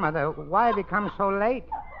Godmother, why become so late?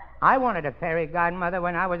 I wanted a fairy godmother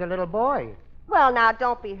when I was a little boy. Well, now,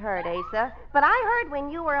 don't be hurt, Asa. But I heard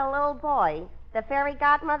when you were a little boy, the fairy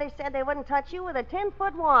godmother said they wouldn't touch you with a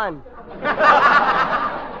 10-foot wand.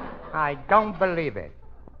 I don't believe it.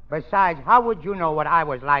 Besides, how would you know what I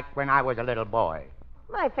was like when I was a little boy?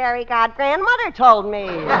 My fairy god-grandmother told me.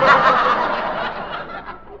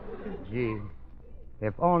 Gee,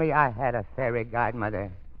 if only I had a fairy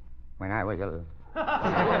godmother when I was a little...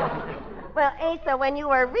 Well, Asa, when you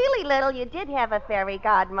were really little, you did have a fairy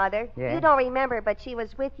godmother. Yeah. You don't remember, but she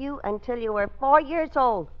was with you until you were 4 years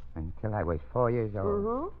old. Until I was 4 years old.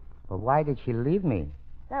 Mm-hmm. But why did she leave me?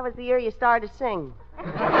 That was the year you started to sing.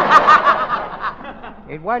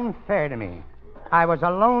 It wasn't fair to me. I was a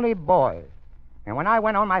lonely boy. And when I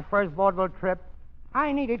went on my first vaudeville trip,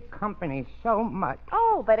 I needed company so much.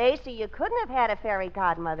 Oh, but Asa, you couldn't have had a fairy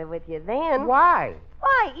godmother with you then. Why?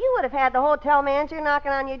 Why, you would have had the hotel manager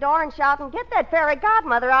knocking on your door and shouting, "Get that fairy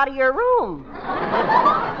godmother out of your room."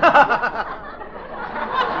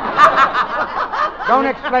 Don't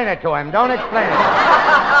explain it to him. Don't explain it.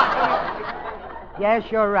 Yes,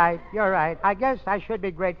 you're right. You're right. I guess I should be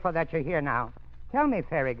grateful that you're here now. Tell me,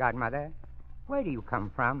 fairy godmother, where do you come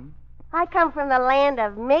from? I come from the land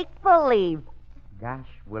of make-believe. Gosh,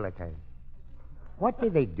 Williter. What do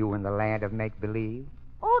they do in the land of make-believe?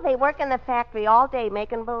 Oh, they work in the factory all day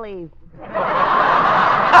making believe.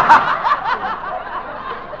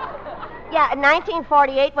 Yeah,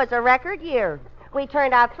 1948 was a record year. We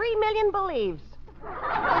turned out 3 million believes.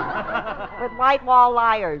 With white wall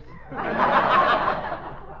liars.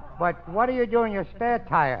 But what do you do in your spare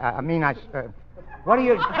time? What do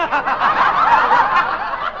you...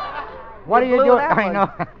 What do you do? I know.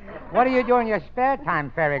 What do you do in your spare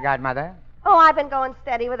time, fairy godmother? Oh, I've been going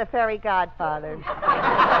steady with a fairy godfather.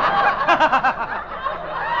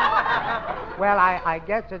 Well, I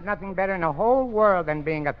guess there's nothing better in the whole world than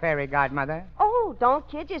being a fairy godmother. Oh, don't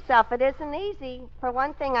kid yourself. It isn't easy. For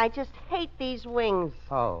one thing, I just hate these wings.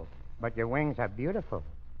 Oh, but your wings are beautiful.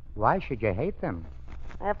 Why should you hate them?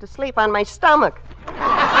 I have to sleep on my stomach.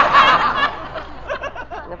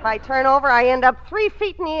 And if I turn over, I end up 3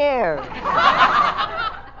 feet in the air.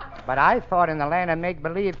 But I thought in the land of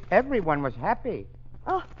make-believe, everyone was happy.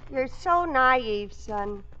 Oh, you're so naive,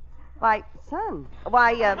 son. Why, son.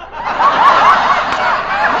 Why,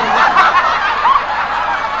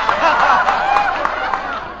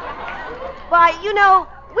 Why, you know,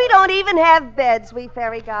 we don't even have beds, we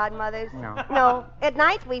fairy godmothers. No. No. At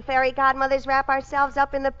night, we fairy godmothers wrap ourselves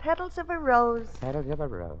up in the petals of a rose. Petals of a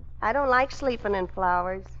rose. I don't like sleeping in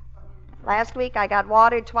flowers. Last week, I got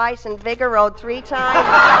watered twice and Vigoroed 3 times.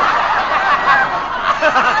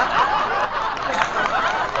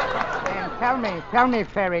 And tell me,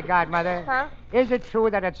 fairy godmother. Huh? Is it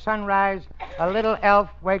true that at sunrise, a little elf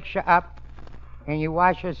wakes you up and you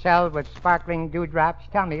wash yourself with sparkling dewdrops?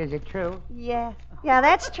 Tell me, is it true? Yeah,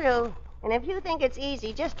 that's true. And if you think it's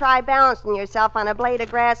easy, just try balancing yourself on a blade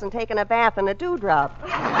of grass and taking a bath in a dewdrop.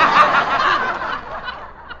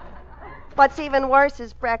 What's even worse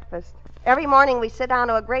is breakfast. Every morning we sit down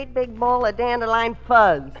to a great big bowl of dandelion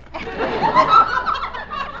fuzz.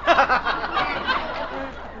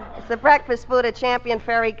 It's the breakfast food of champion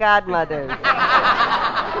fairy godmothers.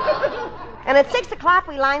 And at 6 o'clock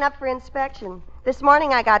we line up for inspection. This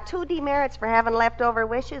morning I got 2 demerits for having leftover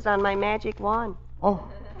wishes on my magic wand. Oh,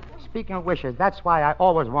 speaking of wishes, that's why I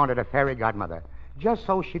always wanted a fairy godmother, just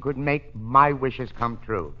so she could make my wishes come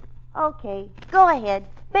true. Okay, go ahead.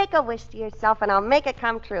 Make a wish to yourself and I'll make it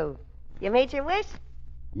come true. You made your wish?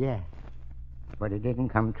 Yeah, but it didn't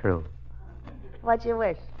come true. What'd you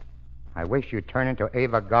wish? I wish you'd turn into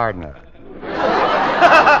Ava Gardner.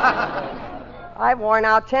 I've worn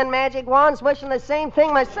out 10 magic wands wishing the same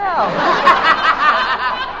thing myself.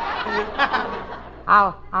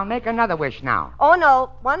 I'll make another wish now. Oh,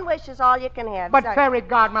 no. 1 wish is all you can have. But Sorry. fairy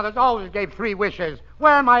godmothers always gave 3 wishes.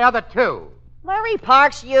 Where are my other 2? Larry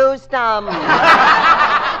Parks used them.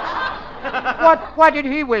 What did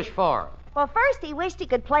he wish for? Well, first he wished he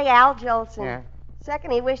could play Al Jolson. Yeah.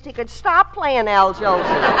 Second, he wished he could stop playing Al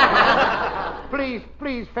Jolson.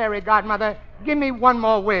 Please, fairy godmother, give me 1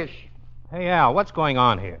 more wish. Hey, Al, what's going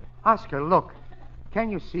on here? Oscar, look.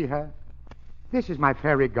 Can you see her? This is my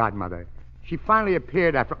fairy godmother. She finally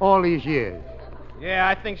appeared after all these years. Yeah,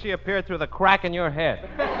 I think she appeared through the crack in your head.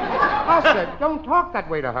 Oscar, don't talk that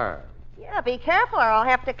way to her. Yeah, be careful or I'll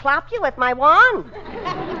have to clop you with my wand.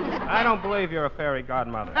 I don't believe you're a fairy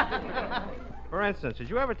godmother. For instance, did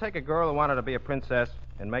you ever take a girl who wanted to be a princess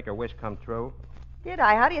and make her wish come true? Did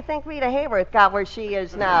I? How do you think Rita Hayworth got where she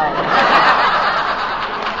is now?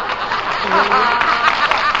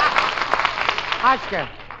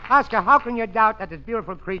 Oscar, how can you doubt that this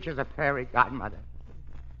beautiful creature's a fairy godmother?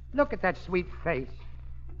 Look at that sweet face.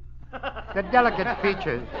 The delicate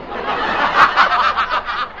features.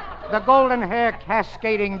 The golden hair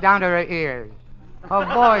cascading down to her ears. Her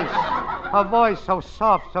voice so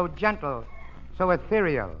soft, so gentle, so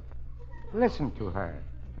ethereal. Listen to her.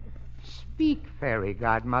 Speak, fairy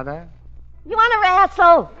godmother. You want to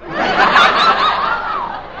wrestle?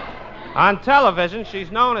 On television,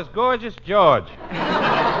 she's known as Gorgeous George.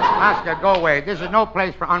 Oscar, go away. This is no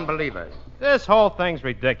place for unbelievers. This whole thing's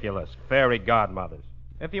ridiculous. Fairy godmothers.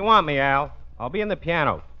 If you want me, Al, I'll be in the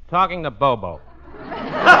piano, talking to Bobo.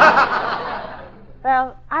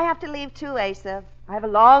 Well, I have to leave too, Asa. I have a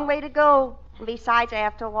long way to go. And besides, I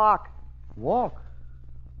have to walk. Walk?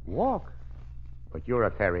 But you're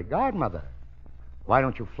a fairy godmother. Why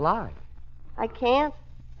don't you fly? I can't.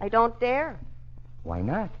 I don't dare. Why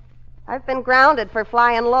not? I've been grounded for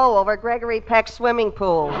flying low over Gregory Peck's swimming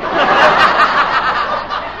pool.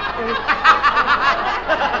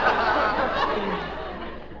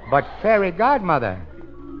 But fairy godmother.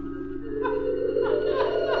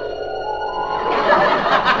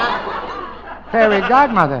 Fairy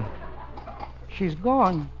godmother. She's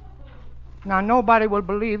gone. Now nobody will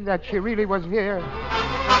believe that she really was here.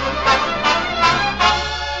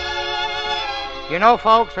 You know,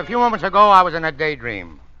 folks, a few moments ago I was in a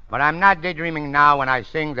daydream. But I'm not daydreaming now when I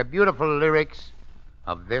sing the beautiful lyrics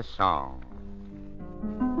of this song.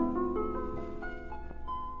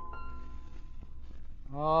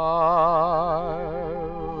 I'll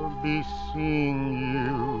be seeing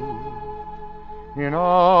you in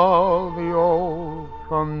all the old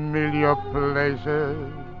familiar places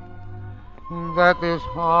that this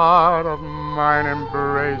heart of mine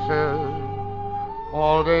embraces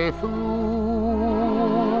all day through.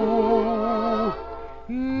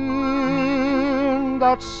 In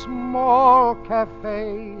that small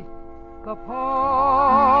cafe, the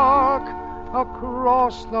park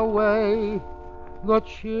across the way, the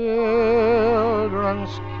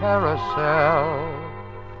children's carousel,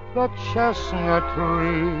 the chestnut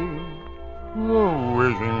tree, the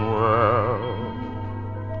wishing well.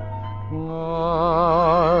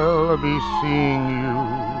 I'll be seeing you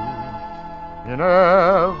in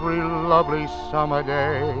every lovely summer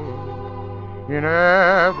day, in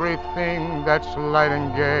everything that's light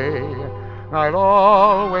and gay. I'll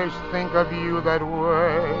always think of you that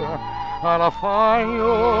way. I'll find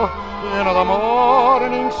you in the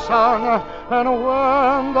morning sun, and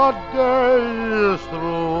when the day is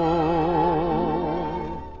through,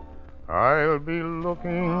 I'll be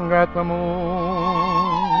looking at the moon,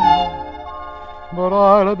 but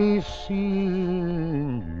I'll be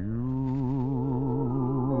seeing you.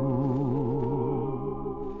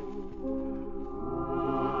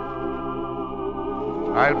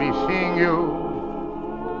 I'll be seeing you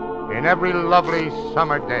in every lovely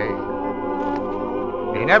summer day,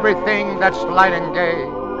 in everything that's light and gay.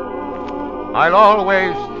 I'll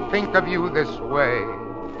always think of you this way.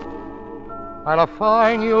 I'll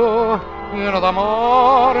find you in the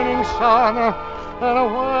morning sun,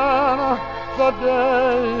 and when the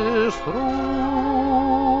day is through,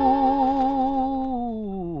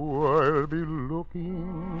 I'll be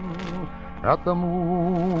looking at the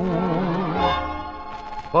moon,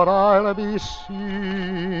 but I'll be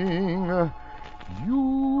seeing you. No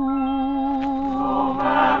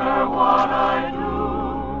matter what I do,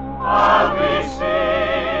 I'll be seeing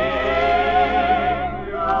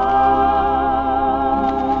you.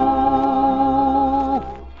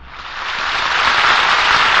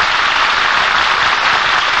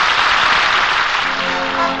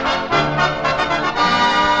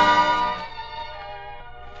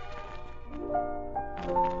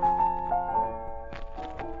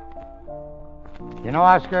 You know,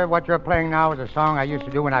 Oscar, what you're playing now is a song I used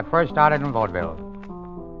to do when I first started in vaudeville.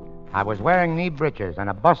 I was wearing knee breeches and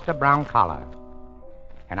a Buster Brown collar,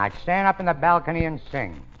 and I'd stand up in the balcony and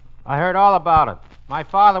sing. I heard all about it. My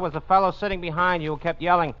father was the fellow sitting behind you who kept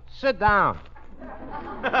yelling, "Sit down."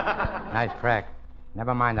 Nice crack.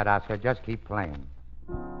 Never mind that, Oscar. Just keep playing.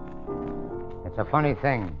 It's a funny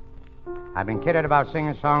thing. I've been kidded about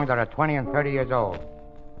singing songs that are 20 and 30 years old.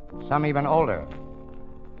 Some even older.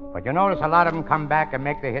 But you notice a lot of them come back and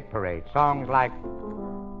make the hit parade. Songs like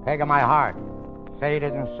Peg of My Heart, Say It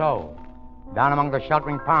Isn't So, Down Among the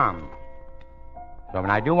Sheltering Palms. So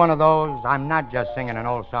when I do one of those, I'm not just singing an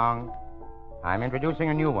old song. I'm introducing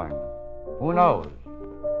a new one. Who knows?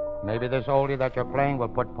 Maybe this oldie that you're playing will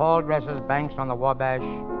put Paul Dress's Banks on the Wabash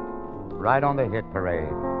right on the hit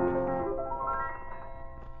parade.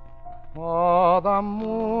 Oh, the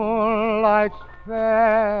moonlight's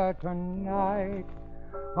fair tonight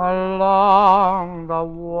along the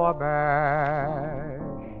Wabash.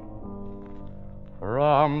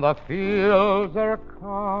 From the fields there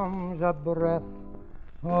comes a breath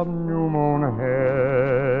of new moon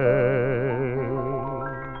hay.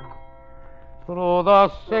 Through the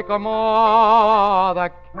sycamore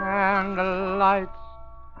the candle lights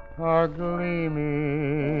are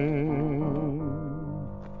gleaming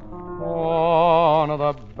on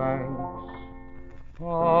the banks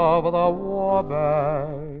of the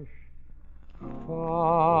Wabash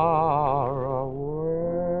far away.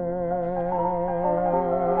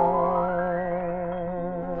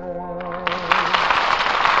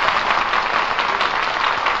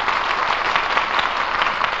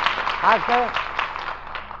 Oscar,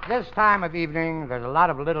 this time of evening, there's a lot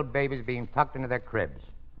of little babies being tucked into their cribs.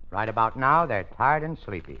 Right about now, they're tired and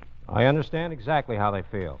sleepy. I understand exactly how they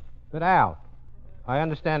feel. But, Al, I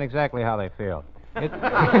understand exactly how they feel. But,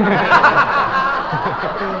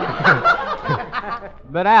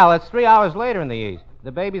 Al, it's 3 hours later in the East.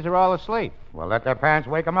 The babies are all asleep. Well, let their parents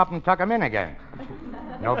wake them up and tuck them in again.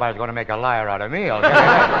 Nobody's going to make a liar out of me, I'll tell you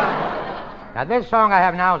that. Now, this song I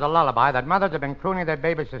have now is a lullaby that mothers have been crooning their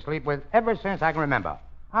babies to sleep with ever since I can remember.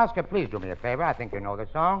 Oscar, please do me a favor. I think you know the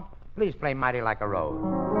song. Please play Mighty Like a Rose.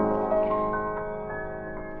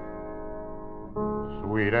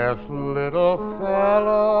 Sweetest little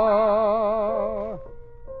fella,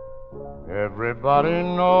 everybody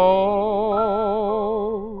knows.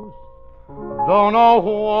 Don't know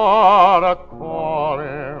what to call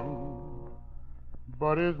him,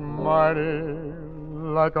 but he's mighty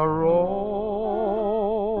like a rose.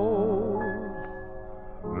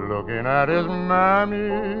 Looking at his mammy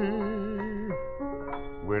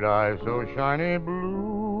with eyes so shiny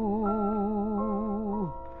blue,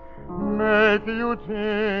 make you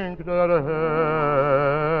think that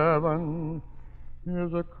heaven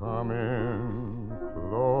is a coming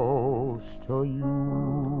close to you.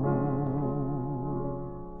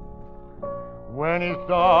 When he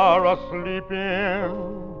saw asleep in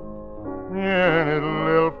his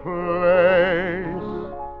little place,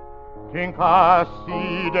 think I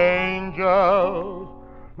see the angels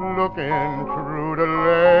looking through the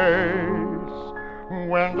lace.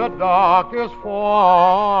 When the dark is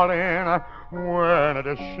falling, when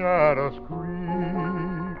the shadows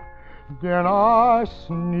creep, then I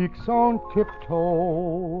sneaks on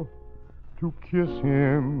tiptoe to kiss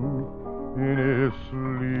him in his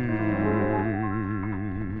sleep.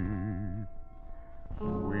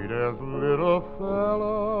 Sweetest little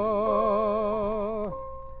fella,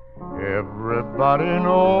 everybody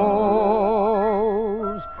knows.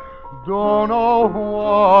 Don't know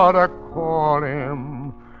what to call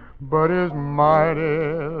him, but is mighty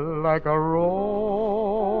like a rose.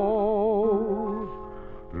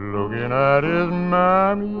 Looking at his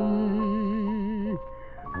mammy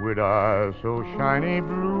with eyes so shiny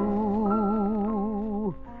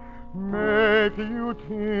blue, make you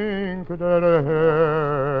think that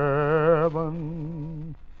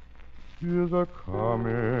heaven is a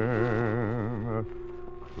coming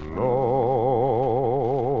close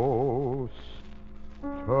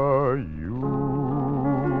to you.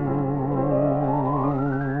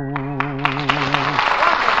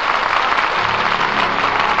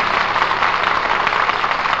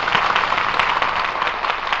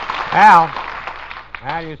 Al,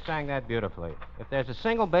 you sang that beautifully. If there's a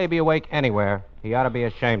single baby awake anywhere, he ought to be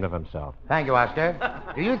ashamed of himself. Thank you, Oscar.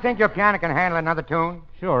 Do you think your piano can handle another tune?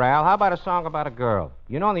 Sure, Al. How about a song about a girl?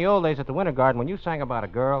 You know, in the old days at the Winter Garden, when you sang about a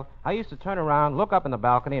girl, I used to turn around, look up in the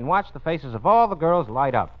balcony, and watch the faces of all the girls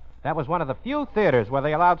light up. That was one of the few theaters where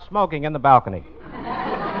they allowed smoking in the balcony.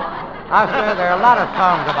 Oscar, there are a lot of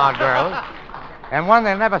songs about girls, and one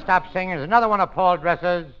they'll never stop singing is another one of Paul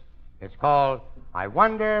Dress's. It's called I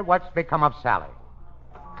Wonder What's Become of Sally.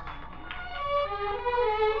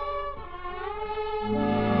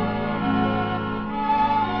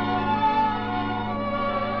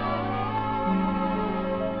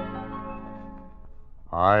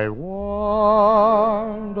 I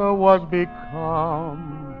wonder what's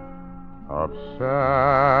become of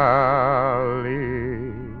Sally,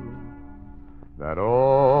 that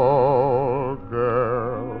old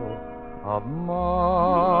girl of mine.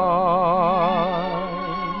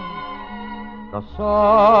 The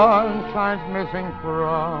sun shines missing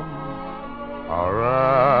from our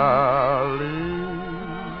alley.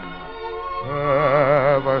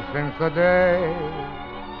 Ever since the day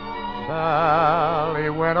Sally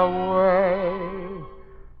went away,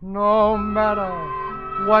 no matter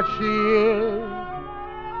what she is,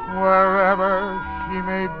 wherever she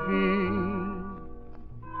may be,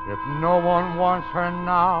 if no one wants her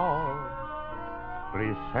now,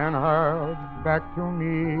 please send her back to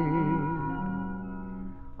me.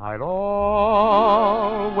 I'd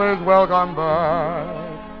always welcome back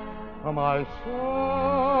my Sally.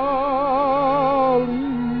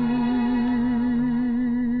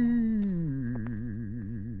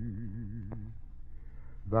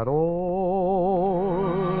 That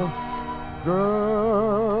old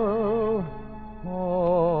girl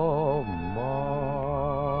of mine.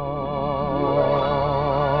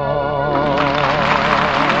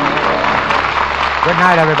 Good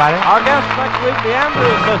night, everybody. Our guest next week, the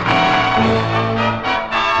Andrews Sisters.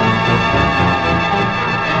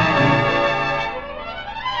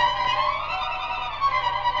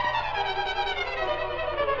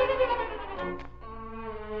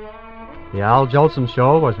 The Al Jolson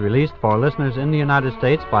Show was released for listeners in the United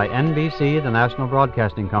States by NBC, the National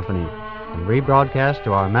Broadcasting Company, and rebroadcast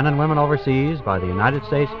to our men and women overseas by the United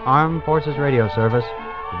States Armed Forces Radio Service,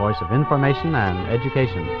 the voice of information and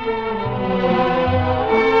education.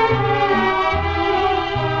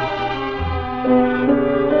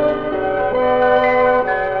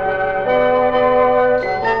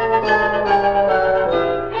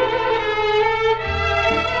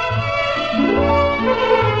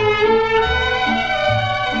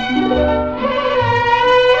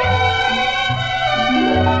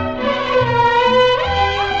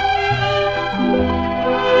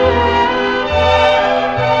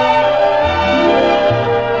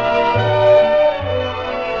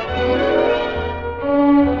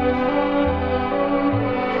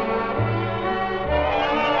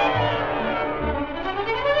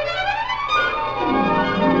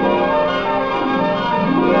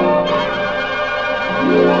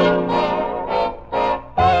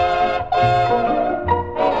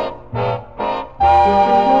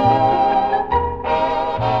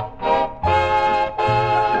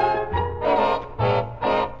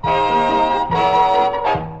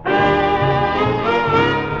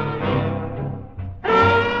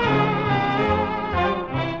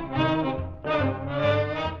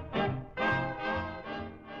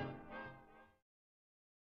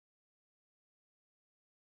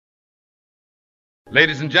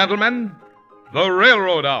 Ladies and gentlemen, the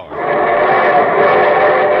Railroad Hour.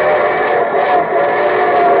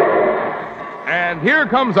 And here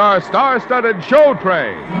comes our star-studded show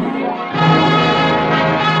train.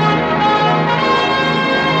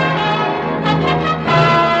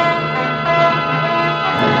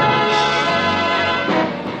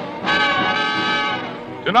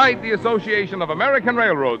 Tonight, the Association of American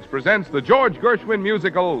Railroads presents the George Gershwin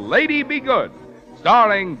musical Lady Be Good,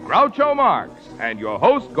 starring Groucho Marx and your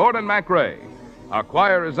host, Gordon MacRae. Our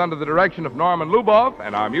choir is under the direction of Norman Luboff,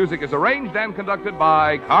 and our music is arranged and conducted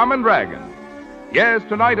by Carmen Dragon. Yes,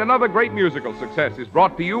 tonight another great musical success is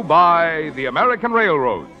brought to you by the American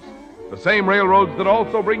Railroads. The same railroads that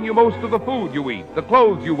also bring you most of the food you eat, the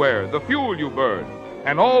clothes you wear, the fuel you burn,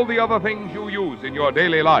 and all the other things you use in your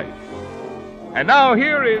daily life. And now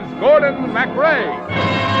here is Gordon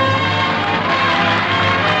MacRae.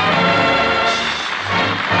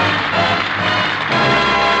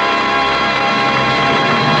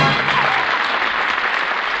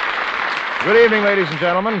 Good evening, ladies and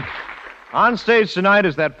gentlemen. On stage tonight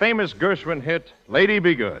is that famous Gershwin hit, Lady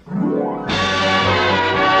Be Good.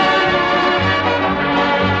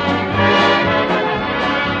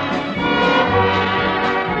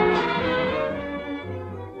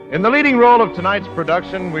 In the leading role of tonight's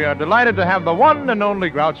production, we are delighted to have the one and only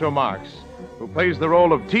Groucho Marx, who plays the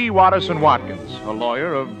role of T. Watterson Watkins, a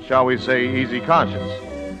lawyer of, shall we say, easy conscience.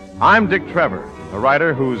 I'm Dick Trevor, a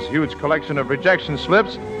writer whose huge collection of rejection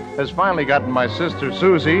slips has finally gotten my sister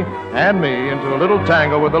Susie and me into a little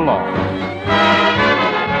tangle with the law.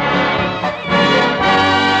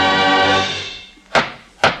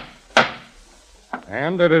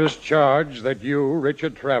 And it is charged that you,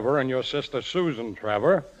 Richard Trevor, and your sister Susan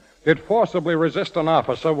Trevor, did forcibly resist an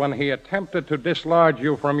officer when he attempted to dislodge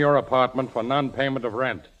you from your apartment for non-payment of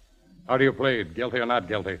rent. How do you plead, guilty or not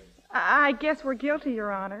guilty? I guess we're guilty,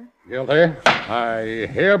 Your Honor. Guilty. I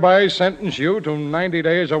hereby sentence you to 90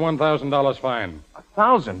 days or $1,000 fine.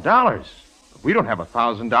 $1,000? We don't have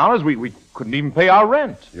 $1,000. We couldn't even pay our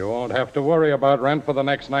rent. You won't have to worry about rent for the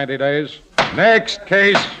next 90 days. Next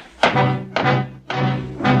case.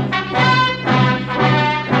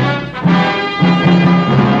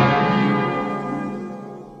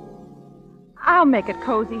 make it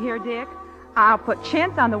cozy here, Dick. I'll put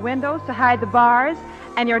chintz on the windows to hide the bars,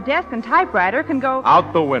 and your desk and typewriter can go...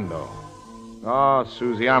 Out the window. Oh,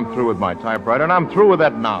 Susie, I'm through with my typewriter, and I'm through with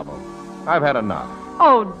that novel. I've had enough.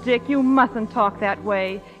 Oh, Dick, you mustn't talk that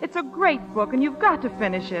way. It's a great book, and you've got to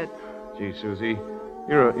finish it. Gee, Susie,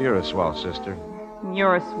 you're a swell sister.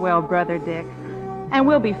 You're a swell brother, Dick. And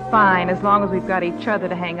we'll be fine as long as we've got each other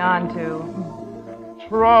to hang on to.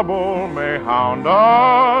 Trouble may hound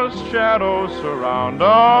us, shadows surround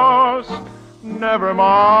us. Never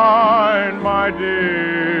mind, my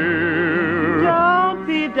dear. Don't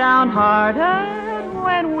be downhearted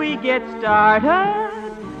when we get started.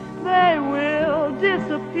 They will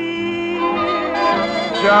disappear.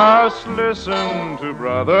 Just listen to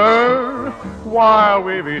brother while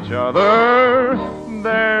we've each other.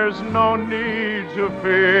 There's no need to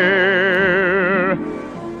fear.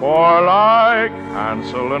 For like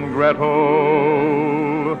Hansel and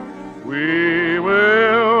Gretel, we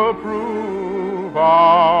will prove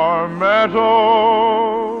our mettle.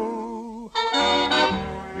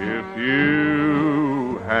 If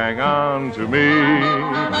you hang on to me,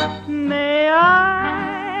 may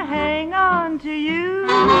I hang on to you?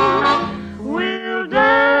 we'll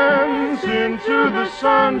dance into the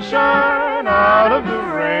sunshine out of the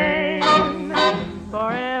rain.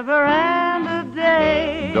 Forever and a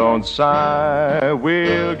day. Don't sigh,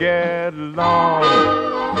 we'll get along.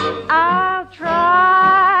 I'll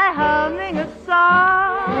try humming a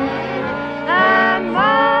song, and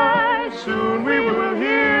my soon we will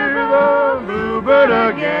hear the bluebird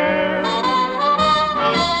again.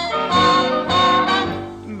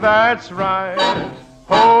 That's right,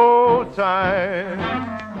 hold tight,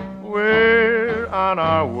 we're on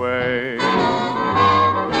our way.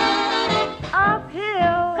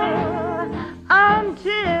 Uphill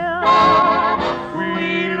until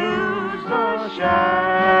we lose the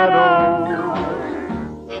shadows.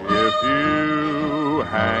 If you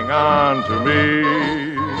hang on to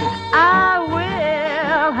me, I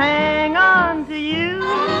will hang on to you.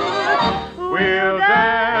 we'll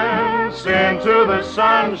dance into the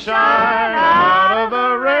sunshine out of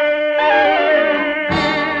the rain.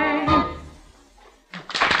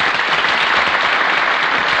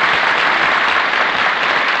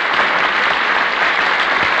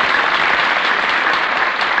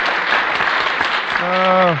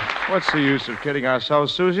 What's the use of kidding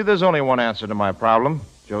ourselves, Susie? There's only one answer to my problem.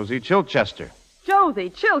 Josie Chilchester. Josie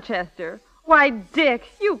Chilchester? Why, Dick,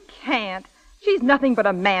 you can't. She's nothing but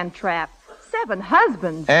a man-trap. 7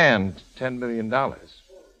 husbands. And $10 million.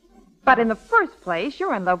 But in the first place,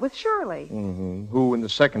 you're in love with Shirley. Mm-hmm. Who, in the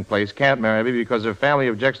second place, can't marry me because her family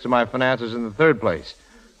objects to my finances in the third place.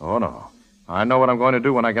 Oh, no. I know what I'm going to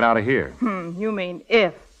do when I get out of here. You mean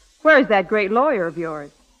if. Where's that great lawyer of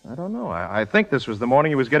yours? I don't know. I think this was the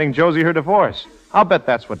morning he was getting Josie her divorce. I'll bet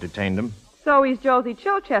that's what detained him. So he's Josie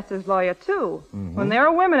Chilchester's lawyer, too. When there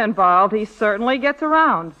are women involved, he certainly gets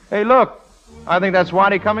around. Hey, look. I think that's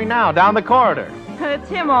Waddy coming now, down the corridor. It's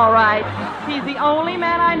him, all right. He's the only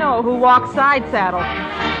man I know who walks side saddle.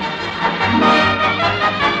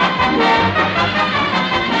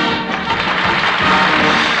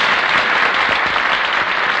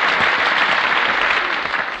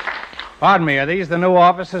 Pardon me, are these the new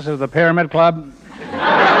offices of the Pyramid Club?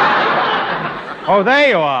 Oh, there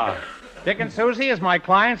you are. Dick and Susie, as my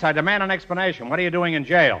clients, I demand an explanation. What are you doing in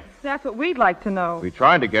jail? That's what we'd like to know. We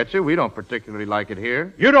tried to get you. We don't particularly like it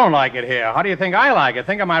here. You don't like it here. How do you think I like it?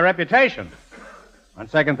 Think of my reputation. On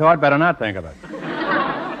second thought, better not think of it.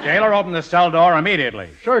 Jailer, open the cell door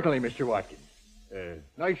immediately. Certainly, Mr. Watkins.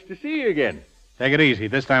 Nice to see you again. Take it easy.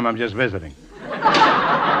 This time I'm just visiting.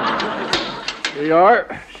 Here you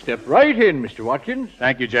are. Step right in, Mr. Watkins.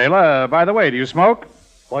 Thank you, Jailer. By the way, do you smoke?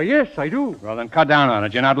 Why, yes, I do. Well, then cut down on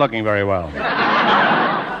it. You're not looking very well.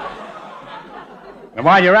 And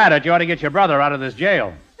while you're at it, you ought to get your brother out of this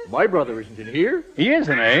jail. My brother isn't in here. He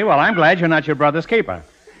isn't, eh? Well, I'm glad you're not your brother's keeper.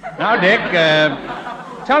 Now, Dick,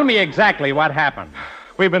 tell me exactly what happened.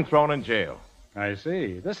 We've been thrown in jail. I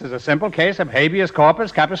see. This is a simple case of habeas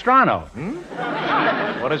corpus capistrano.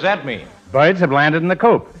 What does that mean? Birds have landed in the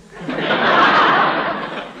coop.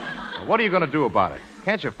 What are you going to do about it?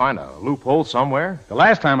 Can't you find a loophole somewhere? The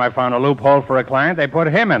last time I found a loophole for a client, they put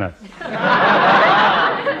him in it.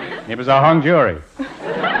 It was a hung jury.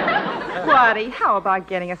 Waddy, how about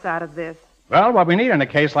getting us out of this? Well, what we need in a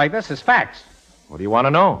case like this is facts. What do you want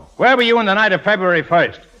to know? Where were you on the night of February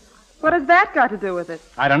 1st? What has that got to do with it?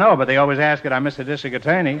 I don't know, but they always ask it. I'm Mr. District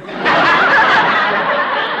Attorney.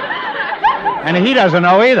 And he doesn't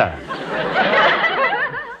know either.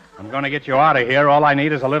 I'm going to get you out of here. All I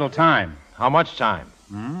need is a little time. How much time?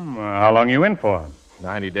 How long you in for?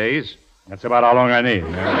 90 days. That's about how long I need.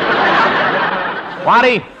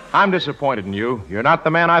 Waddy, I'm disappointed in you. You're not the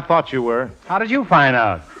man I thought you were. How did you find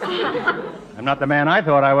out? I'm not the man I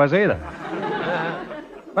thought I was either.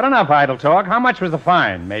 But enough idle talk. How much was the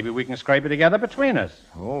fine? Maybe we can scrape it together between us.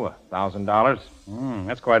 Oh, $1,000.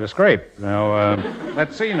 That's quite a scrape. Now,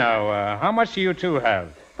 let's see now. How much do you two have?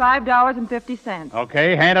 $5.50.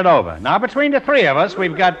 Okay, hand it over. Now, between the three of us,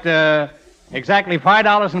 we've got exactly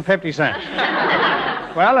 $5.50.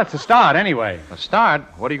 Well, that's a start anyway. A start?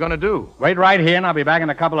 What are you going to do? Wait right here, and I'll be back in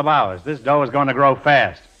a couple of hours. This dough is going to grow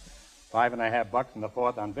fast. $5.50 and the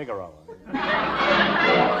fourth on Figaro.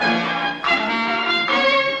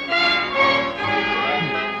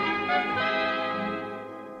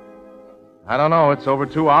 I don't know. It's over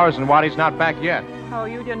 2 hours, and Waddy's not back yet. Oh,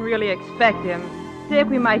 you didn't really expect him. Dick,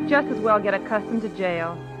 we might just as well get accustomed to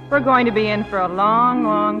jail. We're going to be in for a long,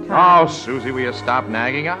 long time. Oh, Susie, will you stop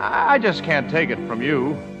nagging? I just can't take it from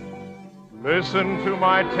you. Listen to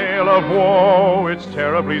my tale of woe. It's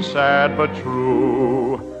terribly sad but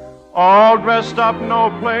true. All dressed up, no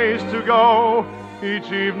place to go.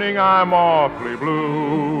 Each evening I'm awfully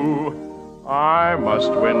blue. I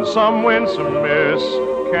must win some, miss.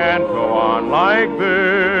 Can't go on like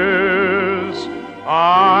this.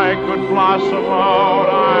 I could blossom out,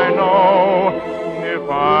 I know, if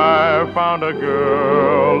I found a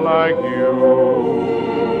girl like you.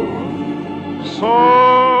 So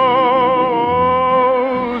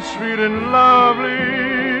sweet and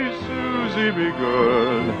lovely, Susie, be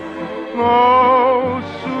good. Oh,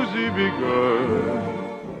 Susie, be good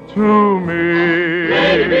to me.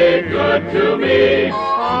 Lady, be good to me.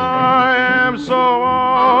 I am so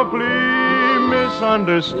awfully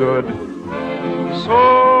misunderstood.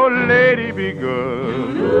 So, lady, be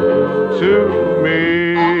good to me.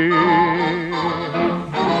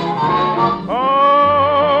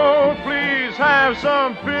 Oh, please have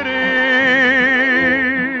some pity.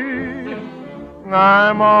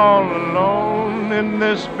 I'm all alone in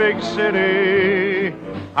this big city.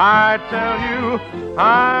 I tell you,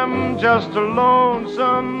 I'm just a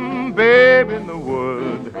lonesome babe in the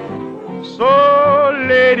wood. So,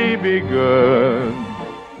 lady, be good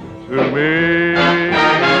to me.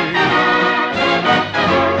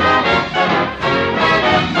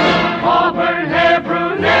 Auburn hair,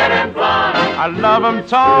 brunette and blonde. I love 'em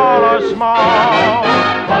tall or small,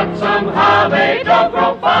 But somehow they don't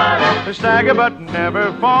grow fond. they stagger but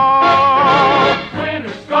never fall.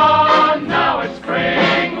 Winter's gone, now it's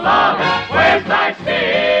spring, love. Where's thy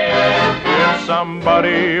sting? If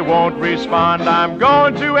somebody won't respond, I'm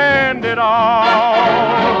going to end it all.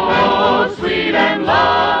 Oh, sweet and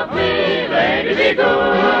lovely, lady, be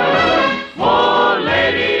good. Oh,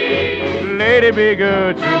 lady, Lady, be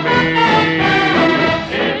good to me.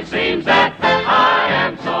 it seems that I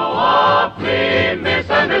am so awfully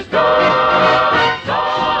misunderstood. So,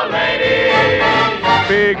 lady,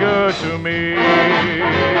 Be good to me.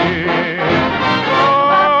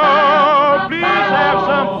 Oh, please have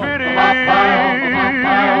some pity.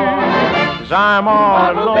 'Cause I'm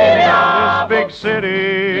all alone in this big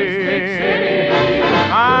city.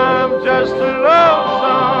 I'm just a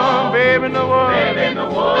lonesome babe in the woods.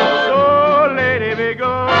 So, lady, be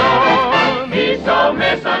good. he's so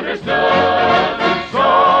misunderstood. So,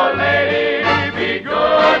 lady, be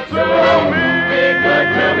good to me. Be good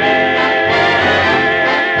to me.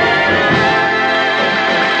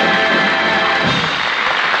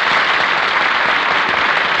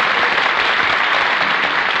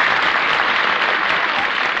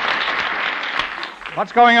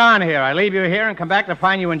 What's going on here? I leave you here and come back to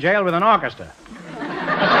find you in jail with an orchestra.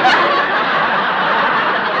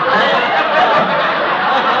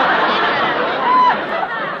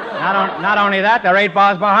 Not only that, they're 8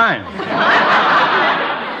 bars behind.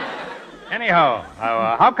 Anyhow,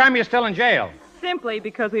 how come you're still in jail? Simply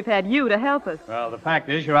because we've had you to help us. Well, the fact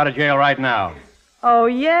is you're out of jail right now. Oh,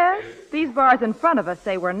 yes? These bars in front of us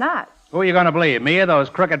say we're not. Who are you going to believe, me or those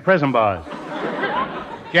crooked prison bars?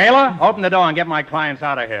 Jailer, open the door and get my clients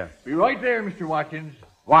out of here. Be right there, Mr. Watkins.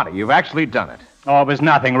 Waddy, you've actually done it. Oh, it was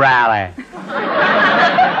nothing, Raleigh.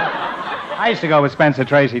 I used to go with Spencer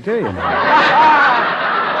Tracy, too, you know.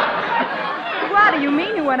 What do you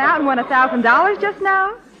mean you went out and won $1,000 just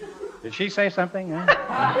now? Did she say something? Huh?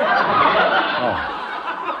 Oh.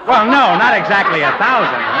 Well, no, not exactly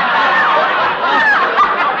 1,000.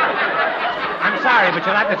 I'm sorry, but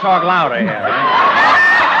you'll have to talk louder here.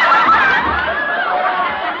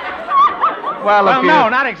 Well, no,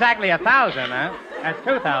 not exactly 1,000, huh? That's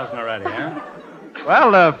 2,000 already, huh?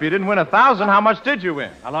 Well, if you didn't win 1,000, how much did you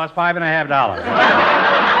win? I lost $5.50.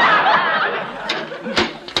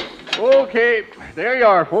 Okay. there you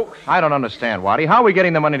are, folks. I don't understand, Waddy. How are we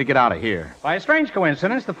getting the money to get out of here? By a strange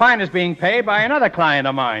coincidence, the fine is being paid by another client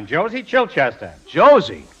of mine, Josie Chilchester.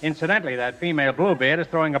 Josie? Incidentally, that female Bluebeard is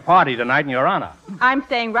throwing a party tonight in your honor. I'm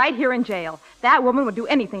staying right here in jail. That woman would do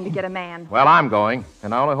anything to get a man. Well, I'm going,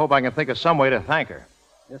 and I only hope I can think of some way to thank her.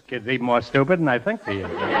 This kid's even more stupid than I think he is.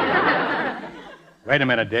 Wait a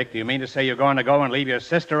minute, Dick. Do you mean to say you're going to go and leave your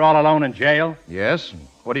sister all alone in jail? Yes.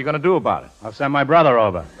 What are you going to do about it? I'll send my brother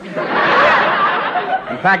over.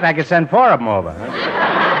 In fact, I could send 4 of them over.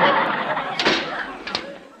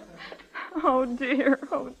 Oh, dear.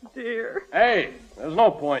 Oh, dear. Hey, there's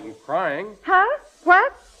no point in crying. Huh?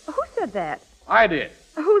 What? Who said that? I did.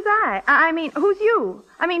 Who's I? I mean, who's you?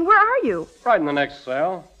 I mean, where are you? Right in the next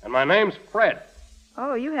cell. And my name's Fred.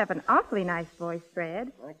 Oh, you have an awfully nice voice,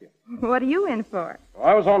 Fred. Thank you. What are you in for?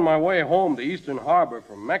 I was on my way home to Eastern Harbor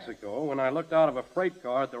from Mexico when I looked out of a freight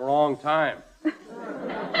car at the wrong time.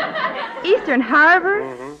 Eastern Harbor?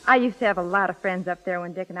 Mm-hmm. I used to have a lot of friends up there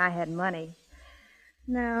when Dick and I had money.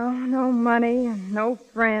 No money, and no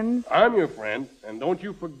friends. I'm your friend, and don't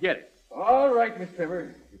you forget it. All right, Miss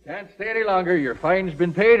Trevor. You can't stay any longer. Your fine's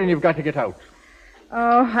been paid, and you've got to get out.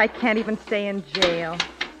 Oh, I can't even stay in jail.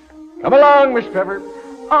 Come along, Miss Trevor.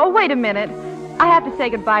 Oh, wait a minute. I have to say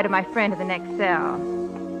goodbye to my friend in the next cell.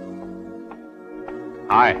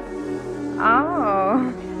 Hi.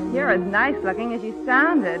 Oh, you're as nice looking as you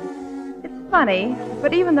sounded. It's funny,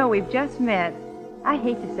 but even though we've just met, I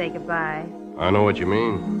hate to say goodbye. I know what you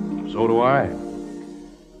mean. So do I.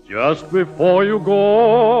 Just before you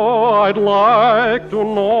go, I'd like to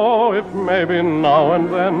know if maybe now and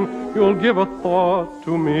then you'll give a thought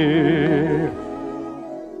to me.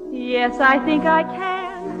 Yes, I think I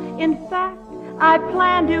can. In fact, I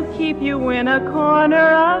plan to keep you in a corner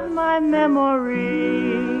of my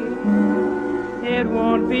memory. It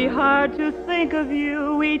won't be hard to think of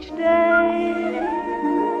you each day.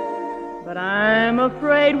 But I'm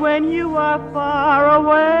afraid when you are far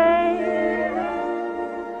away,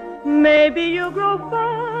 maybe you'll grow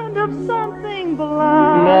fond of something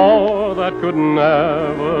blind. No, that could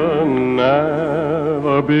never,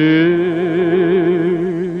 never be.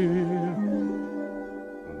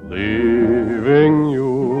 Leaving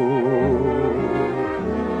you,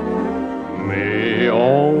 me,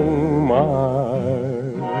 oh my,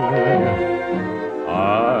 I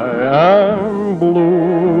am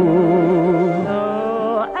blue.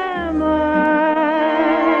 So am I.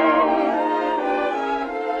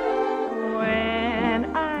 When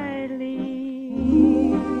I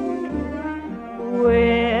leave,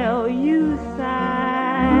 will you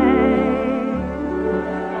sigh?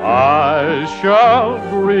 I shall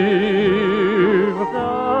grieve.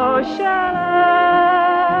 So shall I.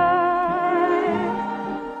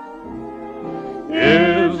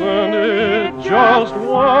 Isn't it just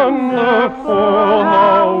wonderful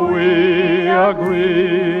how we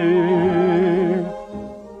agree?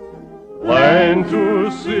 Plain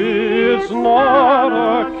to see it's not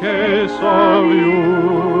a case of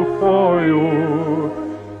you for you,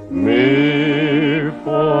 me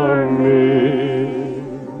for me.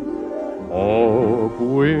 Hope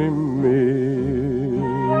we meet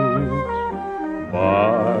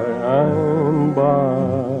by and by.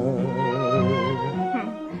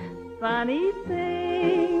 Funny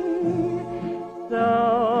thing,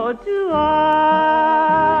 so do I.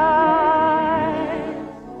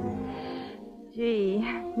 Gee,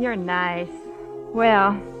 you're nice.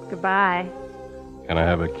 Well, goodbye. Can I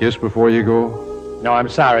have a kiss before you go? No, I'm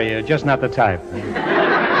sorry. You're just not the type.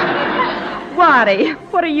 Waddy,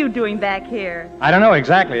 what are you doing back here? I don't know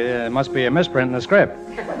exactly. There must be a misprint in the script.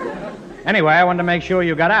 Anyway, I wanted to make sure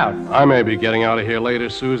you got out. I may be getting out of here later,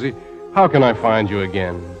 Susie. How can I find you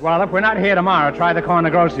again? Well, if we're not here tomorrow, try the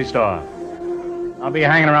corner grocery store. I'll be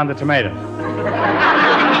hanging around the tomatoes.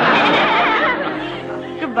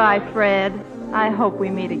 Goodbye, Fred. I hope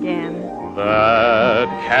we meet again. That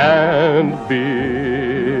can't be.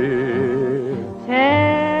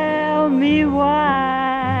 Tell me why.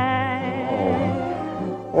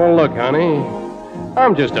 Oh, look, honey.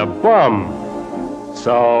 I'm just a bum.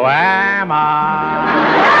 So am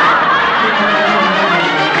I.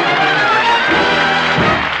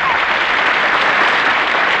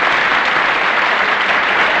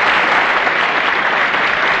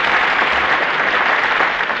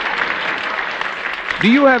 Do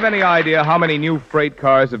you have any idea how many new freight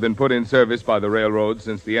cars have been put in service by the railroads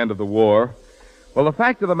since the end of the war? Well, the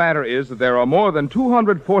fact of the matter is that there are more than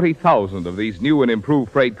 240,000 of these new and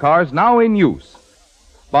improved freight cars now in use.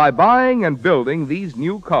 By buying and building these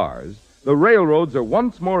new cars, the railroads are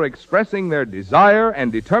once more expressing their desire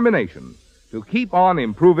and determination to keep on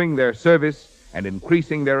improving their service and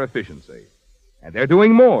increasing their efficiency. And they're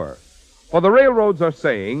doing more. For the railroads are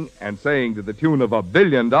saying, and saying to the tune of $1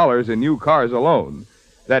 billion in new cars alone,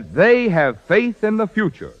 that they have faith in the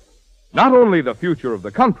future. Not only the future of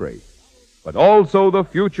the country, but also the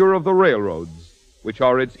future of the railroads, which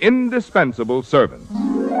are its indispensable servants.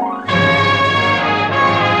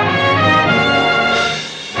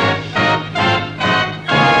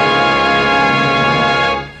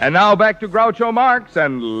 And now back to Groucho Marx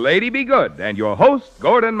and Lady Be Good, and your host,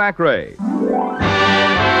 Gordon MacRae.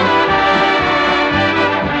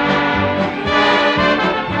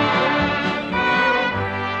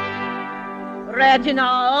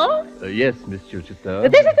 Reginald? Yes, Miss Chichester.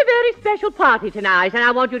 This is a very special party tonight, and I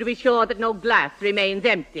want you to be sure that no glass remains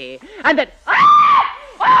empty. And that...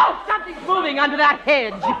 Oh! Something's moving under that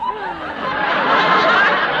hedge.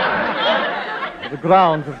 The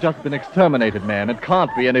grounds have just been exterminated, ma'am. It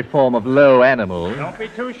can't be any form of low animal. Don't be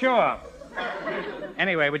too sure.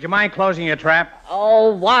 Anyway, would you mind closing your trap?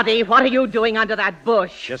 Oh, Waddy, what are you doing under that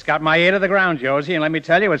bush? Just got my ear to the ground, Josie, and let me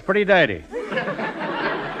tell you, it's pretty dirty.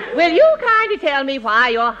 Will you kindly tell me why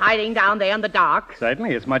you're hiding down there in the dark?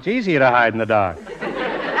 Certainly, it's much easier to hide in the dark.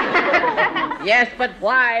 Yes, but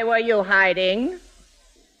why were you hiding?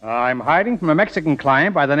 I'm hiding from a Mexican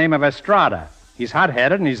client by the name of Estrada. He's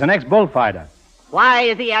hot-headed, and he's an ex-bullfighter. Why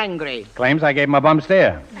is he angry? Claims I gave him a bum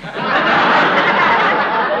steer.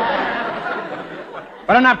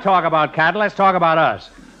 But enough talk about cattle. Let's talk about us.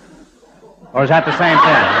 Or is that the same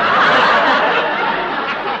thing?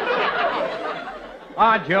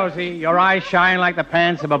 Ah, Josie, your eyes shine like the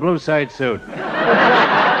pants of a blue serge suit.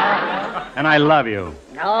 And I love you.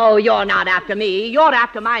 No, you're not after me. You're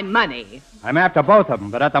after my money. I'm after both of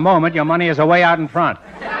them, but at the moment, your money is away out in front.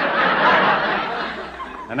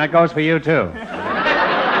 And that goes for you, too.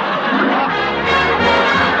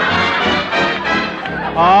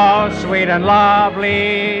 Oh, sweet and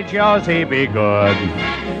lovely Josie, be good.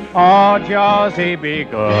 Oh, Josie, be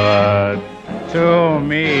good to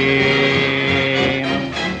me.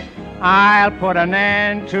 I'll put an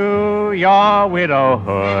end to your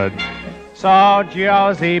widowhood. So,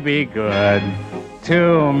 Josie, be good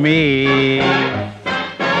to me.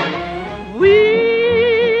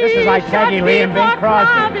 This is like Peggy Lee and Bing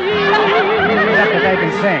Crosby. Except that they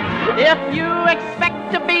can sing. If you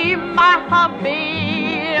expect to be my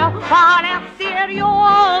hubby, what else, dear,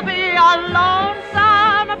 you'll be a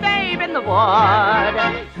lonesome babe in the wood.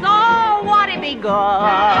 So would it be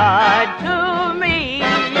good to me?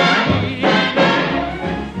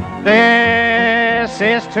 This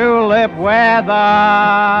is tulip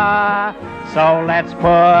weather, so let's put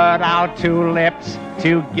our tulips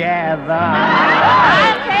together.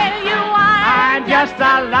 I'll tell you why. I'm just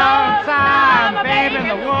a lonesome babe in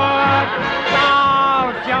the wood.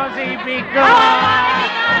 So, Josie, be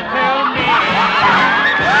good to me.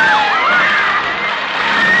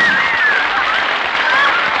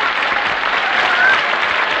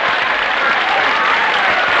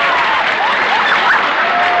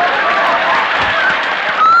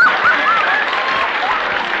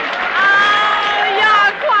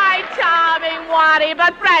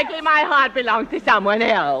 But frankly, my heart belongs to someone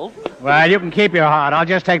else. Well, you can keep your heart. I'll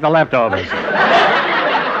just take the leftovers.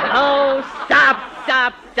 Oh, stop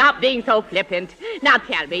being so flippant. Now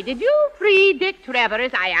tell me, did you free Dick Trevor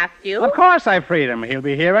as I asked you? Of course I freed him. He'll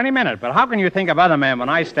be here any minute. But how can you think of other men when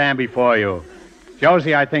I stand before you?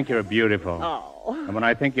 Josie, I think you're beautiful. Oh. And when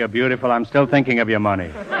I think you're beautiful, I'm still thinking of your money.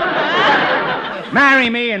 Marry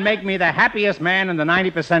me and make me the happiest man in the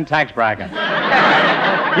 90% tax bracket.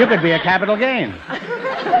 You could be a capital gain. I'm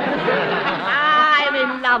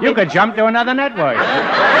in love You with could jump to another network.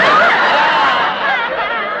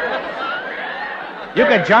 You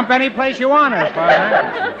could jump any place you want, as far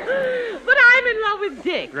as But I'm in love with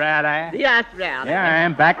Dick. Rather. Yes, rather. Yeah, I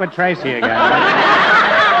am back with Tracy again.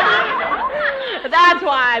 That's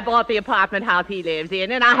why I bought the apartment house he lives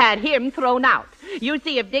in, and I had him thrown out. You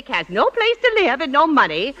see, if Dick has no place to live and no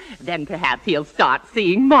money, then perhaps he'll start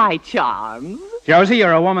seeing my charms. Josie,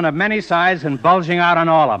 you're a woman of many sides and bulging out on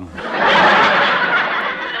all of them.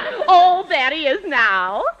 Oh, there he is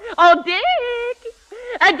now. Oh, Dick.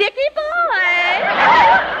 A Dickie boy.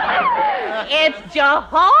 It's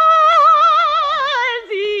Jehorzy.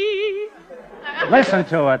 Listen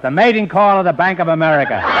to it, the mating call of the Bank of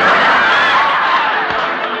America.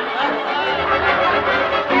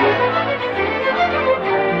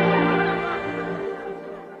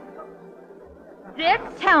 Dick,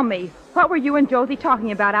 tell me, what were you and Josie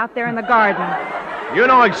talking about out there in the garden? You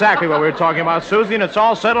know exactly what we're talking about, Susie, and it's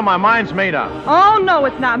all settled. My mind's made up. Oh, no,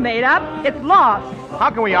 it's not made up. It's lost. How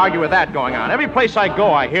can we argue with that going on? Every place I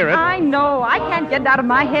go, I hear it. I know. I can't get it out of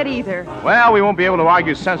my head either. Well, we won't be able to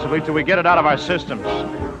argue sensibly till we get it out of our systems.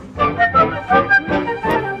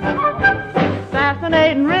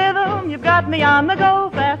 Fascinating rhythm, you've got me on the go.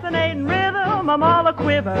 Fascinating rhythm, I'm all a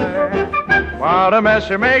quiver. What a mess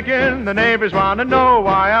you're making. The neighbors want to know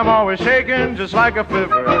why I'm always shaking just like a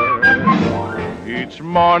flivver. Each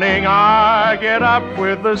morning I get up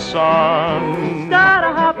with the sun. Start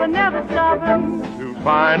a hoppin', never stoppin'. To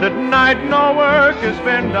find at night no work has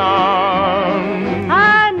been done.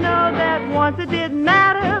 I know that once it didn't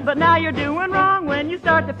matter, but now you're doing wrong when you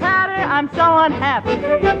start to patter. I'm so unhappy.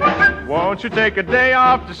 Won't you take a day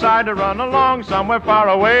off, decide to run along somewhere far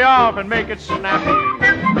away off and make it snappy?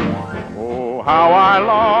 Oh, how I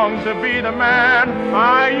long to be the man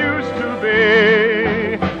I used to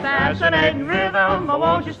be. Fascinating rhythm, oh,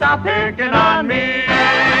 won't you stop picking on me?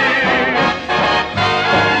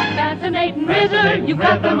 Fascinating rhythm, you've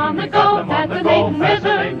got them on the go. Fascinating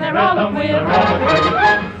rhythm, they're all a quiver.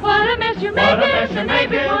 What a mess you're making, the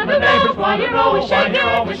neighbors want to know why you're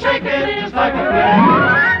always shaking just like a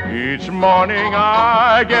river. Each morning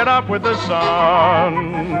I get up with the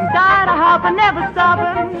sun. Start a hoppin', never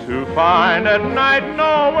stoppin'. To find at night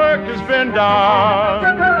no work has been done.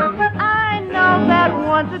 I know that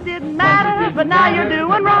once it didn't matter, but now you're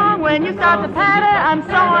doing wrong when you start to patter. I'm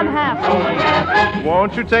so unhappy.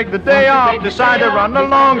 Won't you take the day off, decide to run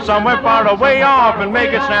along somewhere far away off and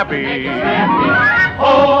make it snappy?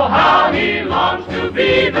 Oh, how he longs to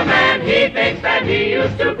be the man he thinks that he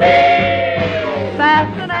used to be.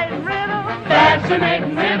 Fascinating rhythm.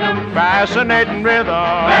 Fascinating rhythm. Fascinating rhythm.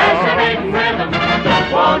 Fascinating rhythm.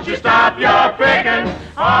 Won't you stop your picking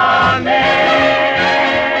on me?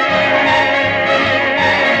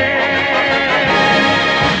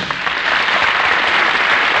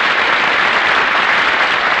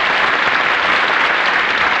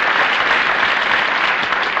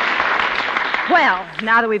 Well,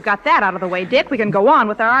 now that we've got that out of the way, Dick, we can go on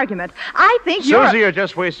with our argument. I think Susie, you're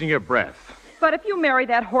just wasting your breath. But if you marry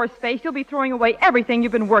that horse face, you'll be throwing away everything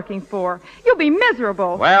you've been working for. You'll be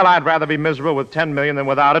miserable. Well, I'd rather be miserable with 10 million than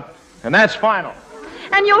without it. And that's final.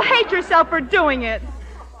 And you'll hate yourself for doing it.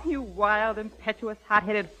 You wild, impetuous,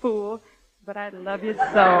 hot-headed fool. But I love you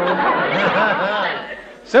so.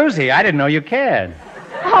 Susie, I didn't know you cared.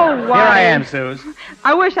 Oh, why? Here I am, Suze.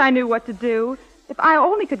 I wish I knew what to do. If I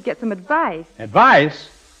only could get some advice. Advice?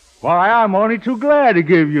 Why, I'm only too glad to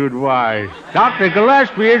give you advice. Dr.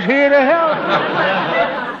 Gillespie is here to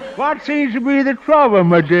help. What seems to be the trouble,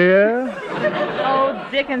 my dear? Oh,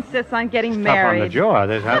 Dick insists on getting Up married. on the jaw.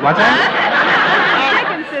 What's that? Dick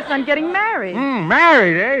insists on getting married.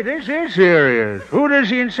 Married, eh? This is serious. Who does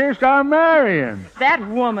he insist on marrying? That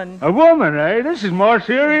woman. A woman, eh? This is more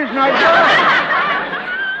serious than I thought.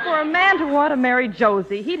 For a man to want to marry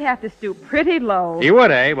Josie, he'd have to stoop pretty low. You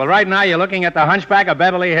would, eh? Well, right now you're looking at the hunchback of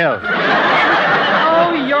Beverly Hills.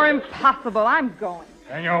 Oh, you're impossible. I'm going.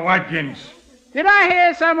 Senor Watkins. Did I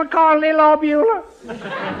hear someone call Little Beulah?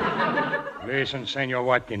 Listen, Senor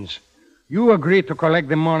Watkins. You agreed to collect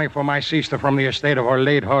the money for my sister from the estate of her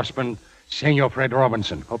late husband, Senor Fred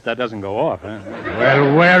Robinson. Hope that doesn't go off, huh?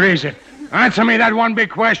 Well, where is it? Answer me that one big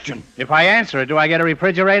question. If I answer it, do I get a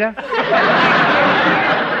refrigerator?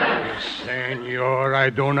 Senor, I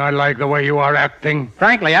do not like the way you are acting.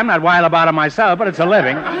 Frankly, I'm not wild about it myself, but it's a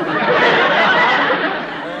living.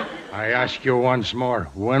 I ask you once more,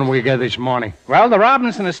 when we get this money? Well, the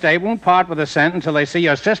Robinson estate won't part with a cent until they see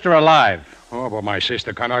your sister alive. Oh, but my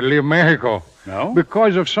sister cannot leave Mexico. No?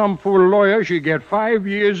 Because of some fool lawyer, she get 5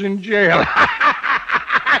 years in jail. You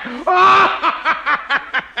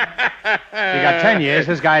got 10 years,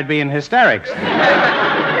 this guy'd be in hysterics.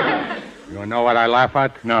 You know what I laugh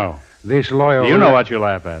at? No. This lawyer... You know what you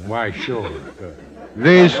laugh at. Why, sure.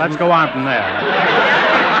 This... Let's go on from there.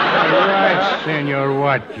 Right, Senor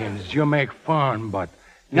Watkins. You make fun, but...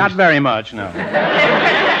 Not very much, no.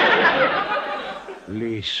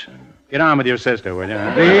 Listen. Get on with your sister, will you?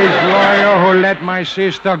 This lawyer who let my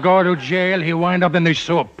sister go to jail, he wind up in the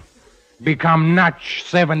soup. Become notch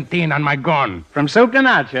 17 on my gun. From soup to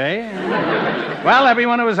notch, eh? Well,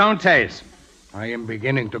 everyone to his own taste. I am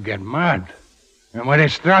beginning to get mad. And when I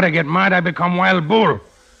start to get mad, I become wild bull.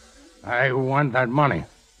 I want that money.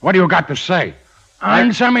 What do you got to say?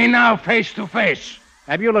 Answer me now, face to face.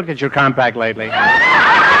 Have you looked at your compact lately?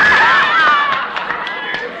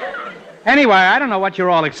 Anyway, I don't know what you're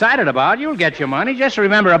all excited about. You'll get your money. Just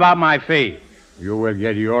remember about my fee. You will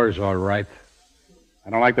get yours, all right. I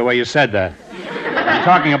don't like the way you said that. I'm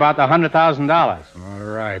talking about the $100,000. All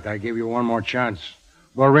right, I give you one more chance.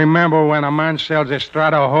 But remember, when a man sells a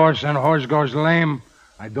strata horse and horse goes lame,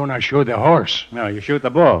 I do not shoot the horse. No, you shoot the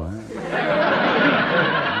bull.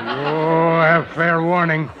 Oh, have fair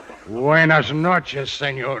warning. Buenas noches,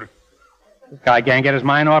 senor. This guy can't get his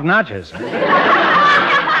mind off notches.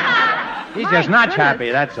 He's just notch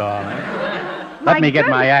happy, that's all. Let me get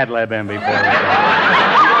my ad lib in before we go.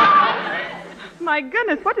 My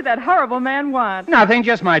goodness, what did that horrible man want? Nothing,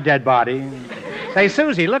 just my dead body. Say,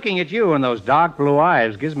 Susie, looking at you and those dark blue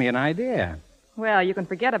eyes gives me an idea. Well, you can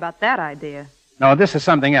forget about that idea. No, this is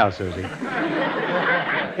something else, Susie.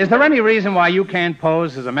 Is there any reason why you can't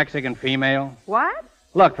pose as a Mexican female? What?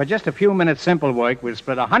 Look, for just a few minutes simple work, we'll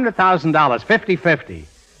split $100,000, 50-50.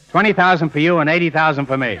 $20,000 for you and $80,000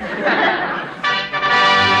 for me.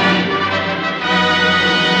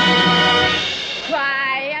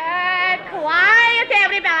 Quiet,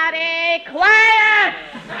 everybody. Quiet!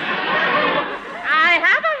 I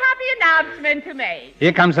have a happy announcement to make.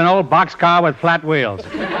 Here comes an old boxcar with flat wheels.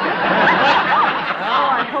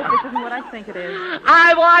 I hope this isn't what I think it is.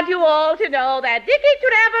 I want you all to know that Dickie,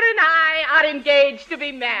 Trevor, and I are engaged to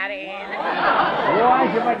be married.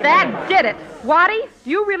 That did it. Waddy, do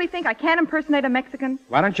you really think I can't impersonate a Mexican?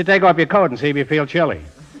 Why don't you take off your coat and see if you feel chilly?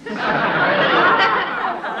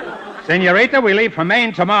 Senorita, we leave for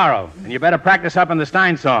Maine tomorrow, and you better practice up in the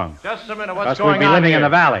Stein song. Just a minute, what's we'll going be on living here? in the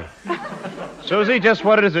valley. Susie, just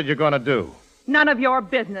what is it you're going to do? None of your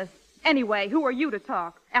business. Anyway, who are you to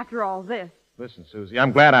talk after all this? Listen, Susie,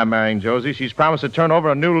 I'm glad I'm marrying Josie. She's promised to turn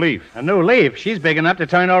over a new leaf. A new leaf? She's big enough to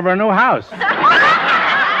turn over a new house.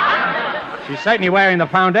 She's certainly wearing the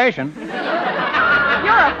foundation. You're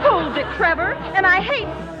a fool, Dick Trevor, and I hate...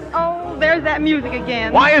 Oh, there's that music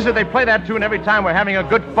again. Why is it they play that tune every time we're having a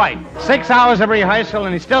good fight? 6 hours of rehearsal,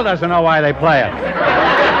 and he still doesn't know why they play it.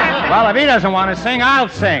 Well, if he doesn't want to sing, I'll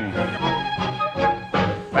sing.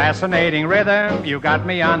 Fascinating rhythm, you got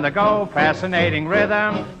me on the go. Fascinating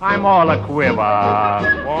rhythm, I'm all a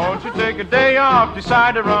quiver. Won't you take a day off,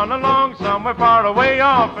 decide to run along somewhere far away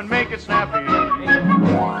off and make it snappy?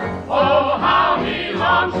 Oh, how he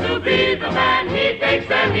longs to be the man he thinks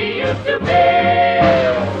that he used to be.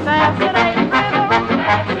 Fascinating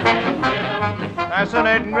rhythm.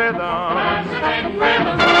 Fascinating rhythm. Fascinating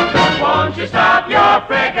rhythm. Won't you stop your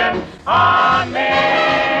picking on me?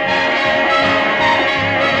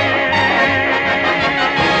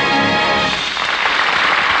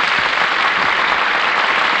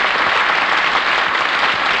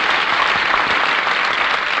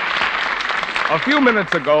 A few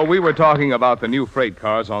minutes ago, we were talking about the new freight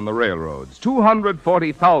cars on the railroads.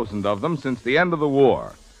 240,000 of them since the end of the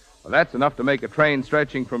war. Well, that's enough to make a train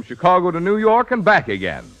stretching from Chicago to New York and back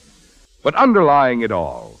again. But underlying it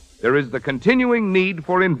all, there is the continuing need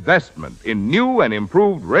for investment in new and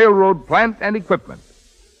improved railroad plant and equipment.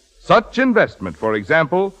 Such investment, for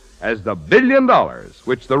example, as the $1 billion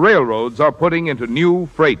which the railroads are putting into new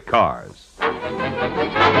freight cars.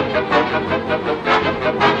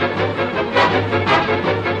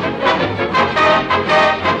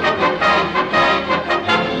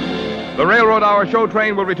 The Railroad Hour show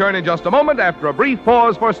train will return in just a moment after a brief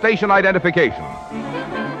pause for station identification.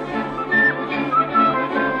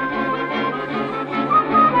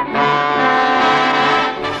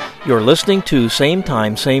 You're listening to Same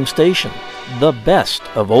Time, Same Station, the best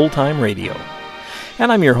of old-time radio.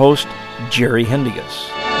 And I'm your host, Jerry Hendigas.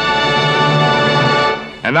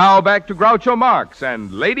 And now back to Groucho Marx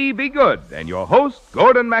and Lady Be Good and your host,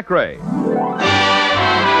 Gordon MacRae.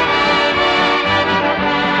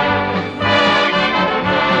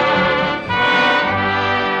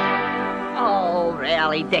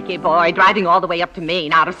 Really, Dickie boy, driving all the way up to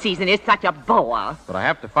Maine out of season is such a bore. But I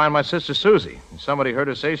have to find my sister Susie. Somebody heard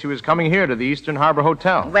her say she was coming here to the Eastern Harbor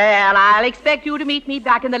Hotel. Well, I'll expect you to meet me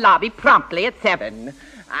back in the lobby promptly at 7.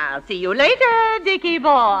 I'll see you later, Dickie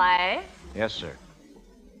boy. Yes, sir.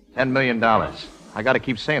 $10 million. I got to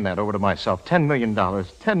keep saying that over to myself. $10 million.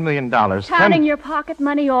 $10 million. Counting your pocket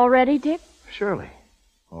money already, Dick? Shirley.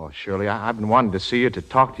 Oh, Shirley, I've been wanting to see you, to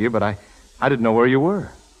talk to you, but I didn't know where you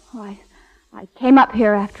were. Oh, I came up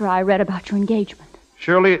here after I read about your engagement.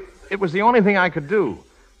 Shirley, it was the only thing I could do.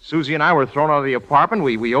 Susie and I were thrown out of the apartment.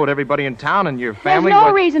 We owed everybody in town, and your family... There's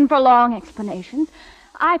no reason for long explanations.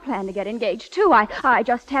 I plan to get engaged, too. I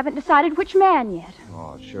just haven't decided which man yet.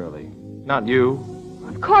 Oh, Shirley. Not you.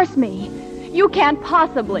 Of course me. You can't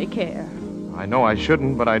possibly care. I know I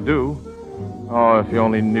shouldn't, but I do. Oh, if you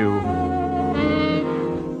only knew.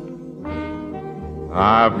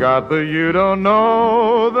 I've got the you don't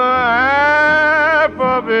know the half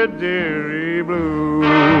of it, dearie blue.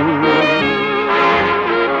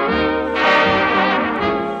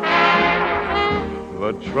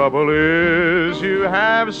 The trouble is 'cause you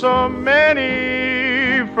have so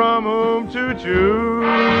many from whom to choose.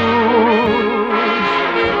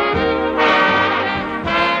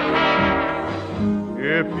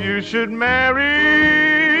 If you should marry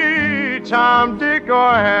Tom, Dick,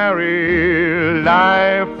 or Harry,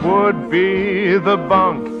 life would be the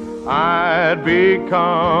bunk. I'd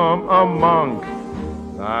become a monk.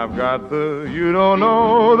 I've got the, you don't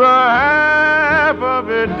know the half of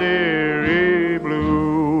it, dearie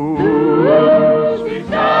blues. We've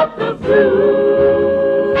got the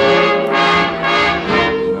blues.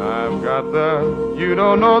 I've got the, you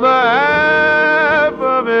don't know the half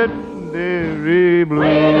of it, dearie blues.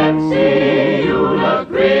 Wait and see, you'll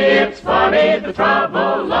agree. It's funny the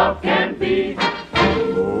trouble love can be.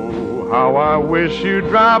 Oh, how I wish you'd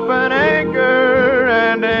drop an anchor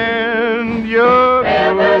and end your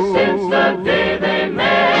Ever blues. since the day they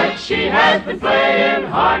met, she has been playing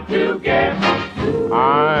hard to get.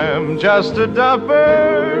 I'm just a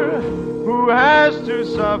duffer who has to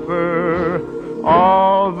suffer.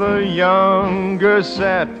 All the younger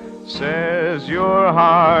set says your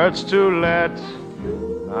heart's to let.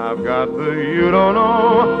 I've got the, you don't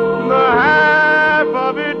know the half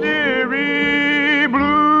of it, dearie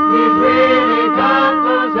blues. He's really got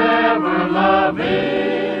those ever-loving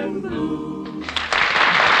blues.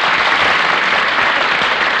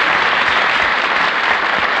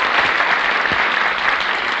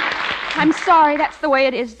 I'm sorry, that's the way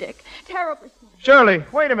it is, Dick. Terribly sorry. Shirley,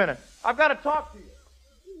 wait a minute. I've got to talk to you.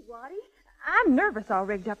 Waddy, I'm nervous all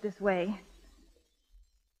rigged up this way.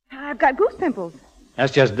 I've got goose pimples.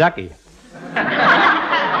 That's just Ducky.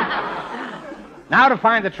 Now to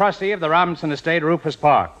find the trustee of the Robinson Estate, Rufus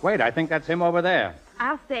Park. Wait, I think that's him over there.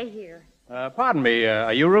 I'll stay here. Pardon me,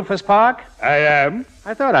 are you Rufus Park? I am.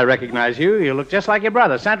 I thought I recognized you. You look just like your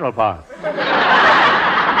brother, Central Park.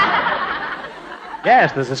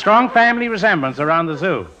 Yes, there's a strong family resemblance around the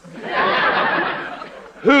zoo.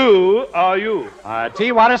 Who are you?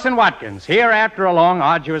 T. Watterson Watkins, here after a long,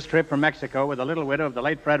 arduous trip from Mexico with the little widow of the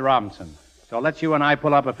late Fred Robinson. So let's you and I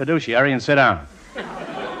pull up a fiduciary and sit down.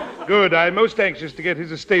 Good. I'm most anxious to get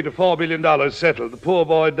his estate of $4 million settled. The poor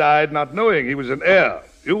boy died not knowing he was an heir.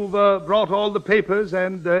 You've brought all the papers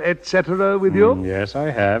and et cetera with you? Yes,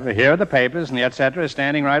 I have. Here are the papers, and the et cetera is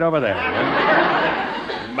standing right over there.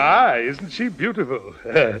 My, isn't she beautiful?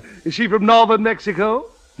 Is she from northern Mexico?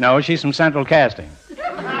 No, she's from Central Casting.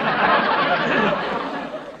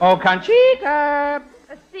 Oh, Conchita!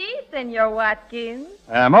 Si, Senor Watkins.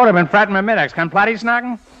 Motor been fratting my middags. Can platty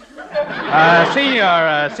snacken?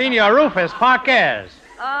 Senor Rufus Parquez.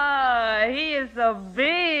 Oh, he is so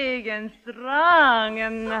big and strong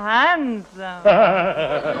and handsome.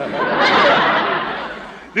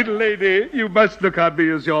 Little lady, you must look on me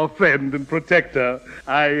as your friend and protector.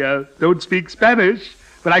 I don't speak Spanish,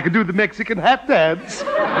 but I can do the Mexican hat dance.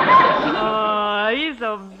 Oh, he's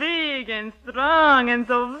so big and strong and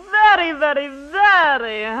so very, very,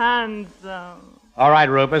 very handsome. All right,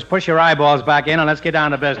 Rufus, push your eyeballs back in and let's get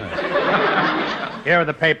down to business. Here are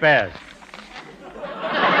the papers.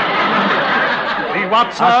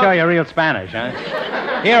 What, sir? I'll show you real Spanish, huh?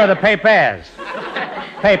 Here are the papers.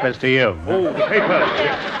 Papers to you. Oh, the papers.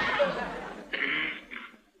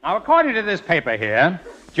 Now, according to this paper here,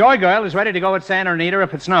 Joy Girl is ready to go at Santa Anita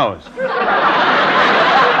if it snows.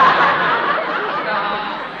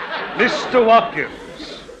 Mr.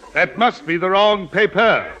 Watkins, that must be the wrong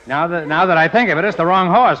paper. Now that I think of it, it's the wrong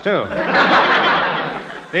horse, too.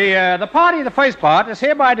 The party of the first part is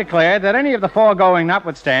hereby declared that any of the foregoing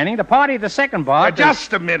notwithstanding, the party of the second part...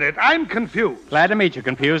 Just a minute. I'm confused. Glad to meet you,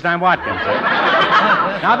 confused. I'm Watkins.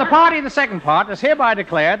 Now, the party of the second part is hereby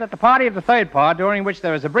declared that the party of the third part, during which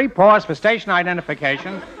there is a brief pause for station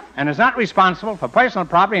identification and is not responsible for personal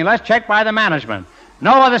property unless checked by the management.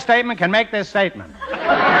 No other statement can make this statement.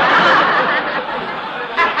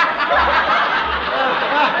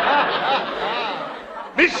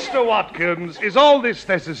 Mr. Watkins, is all this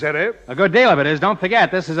necessary? A good deal of it is. Don't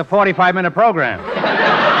forget, this is a 45-minute program.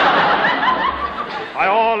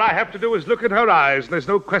 All I have to do is look at her eyes, and there's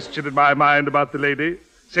no question in my mind about the lady.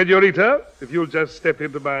 Senorita, if you'll just step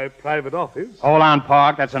into my private office. Hold on,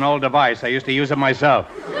 Park. That's an old device. I used to use it myself.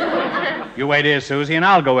 You wait here, Susie, and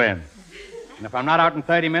I'll go in. And if I'm not out in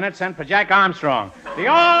 30 minutes, send for Jack Armstrong, the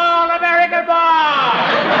All-American Boy!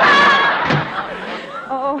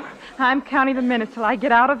 Oh, I'm counting the minutes till I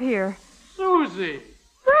get out of here. Susie!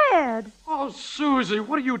 Fred! Oh, Susie,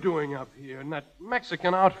 what are you doing up here in that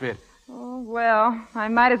Mexican outfit? Oh, well, I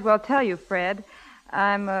might as well tell you, Fred.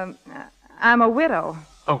 I'm a widow.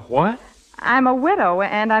 A what? I'm a widow,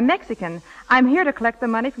 and I'm Mexican. I'm here to collect the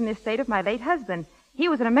money from the estate of my late husband. He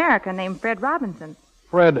was an American named Fred Robinson.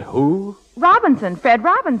 Fred who? Robinson, Fred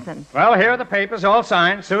Robinson. Well, here are the papers, all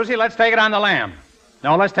signed. Susie, let's take it on the lamb.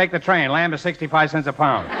 No, let's take the train. Lamb is 65 cents a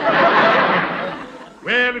pound.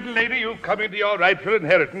 Well, little lady, you've come into your rightful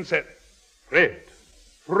inheritance. Fred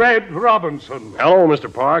Robinson. Hello,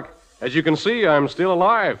 Mr. Park. As you can see, I'm still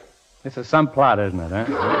alive. This is some plot, isn't it, huh?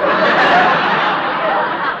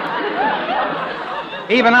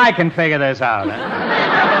 Even I can figure this out,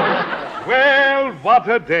 huh? Well, what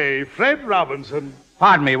a day. Fred Robinson.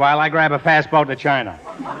 Pardon me while I grab a fast boat to China.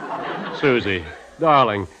 Susie,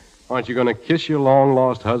 darling, aren't you going to kiss your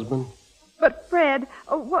long-lost husband? But, Fred,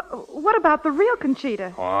 what about the real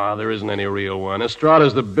Conchita? Oh, there isn't any real one.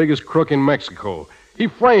 Estrada's the biggest crook in Mexico. He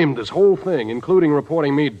framed this whole thing, including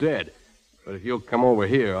reporting me dead. But if you'll come over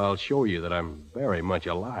here, I'll show you that I'm very much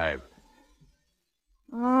alive.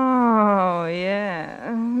 Oh,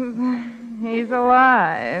 yeah. He's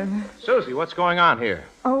alive. Susie, what's going on here?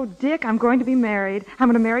 Oh, Dick, I'm going to be married. I'm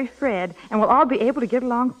going to marry Fred, and we'll all be able to get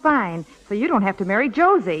along fine, so you don't have to marry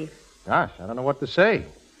Josie. Gosh, I don't know what to say.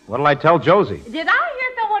 What'll I tell Josie? Did I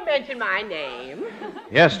hear someone mention my name?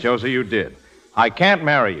 Yes, Josie, you did. I can't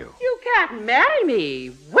marry you. You can't marry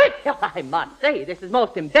me. Well, I must say, this is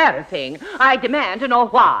most embarrassing. I demand to know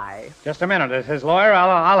why. Just a minute. As his lawyer,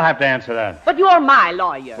 I'll have to answer that. But you're my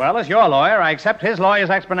lawyer. Well, as your lawyer, I accept his lawyer's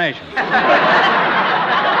explanation.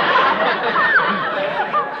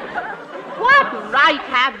 What right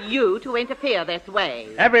have you to interfere this way?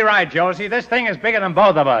 Every right, Josie. This thing is bigger than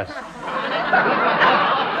both of us.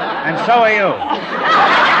 And so are you.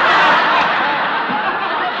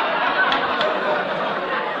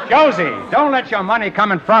 Josie, don't let your money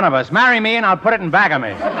come in front of us. Marry me and I'll put it in back of me.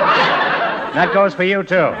 That goes for you,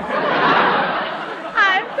 too.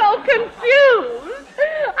 I'm so confused.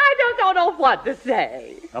 I just don't know what to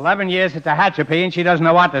say. 11 years at the Tehachapi and she doesn't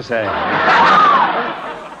know what to say.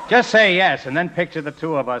 Just say yes, and then picture the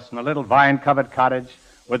two of us in a little vine-covered cottage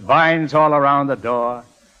with vines all around the door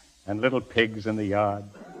and little pigs in the yard.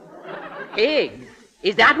 Pigs?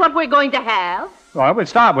 Is that what we're going to have? Well, we'll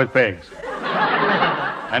start with pigs.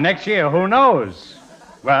 And next year, who knows?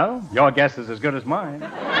 Well, your guess is as good as mine.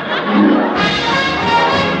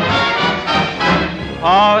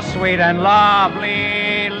 Oh, sweet and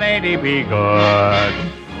lovely, lady be good.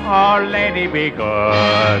 Oh, lady be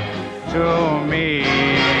good to me.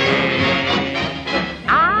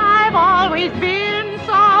 I've always been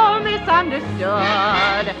so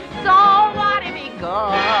misunderstood. So won't it be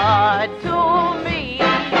good to me?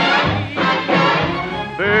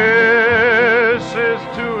 This is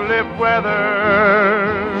tulip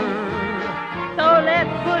weather. So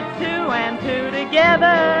let's put 2 and 2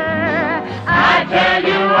 together. I tell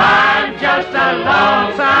you I'm just a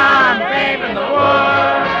lonesome babe in the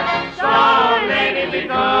woods. So lady be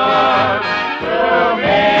good to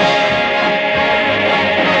me.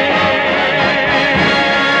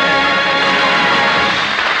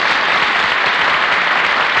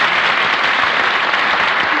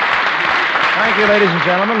 Thank you, ladies and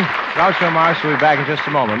gentlemen. Groucho Marx will be back in just a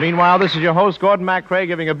moment. Meanwhile, this is your host, Gordon MacRae,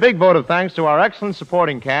 giving a big vote of thanks to our excellent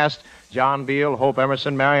supporting cast, John Beal, Hope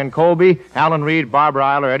Emerson, Marion Colby, Alan Reed, Barbara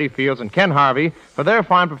Eiler, Eddie Fields, and Ken Harvey for their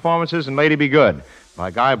fine performances in Lady Be Good, by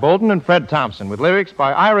Guy Bolton and Fred Thompson, with lyrics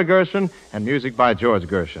by Ira Gershwin and music by George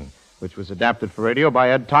Gershwin, which was adapted for radio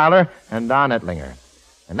by Ed Tyler and Don Ettlinger.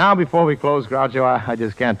 And now, before we close, Groucho, I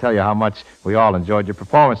just can't tell you how much we all enjoyed your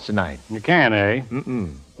performance tonight. You can, eh?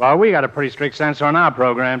 Mm-mm. Well, we got a pretty strict censor on our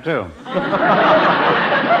program, too.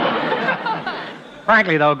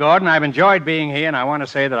 Frankly, though, Gordon, I've enjoyed being here, and I want to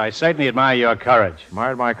say that I certainly admire your courage.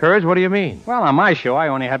 Admired my courage? What do you mean? Well, on my show, I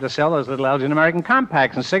only have to sell those little Elgin American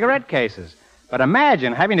compacts and cigarette cases. But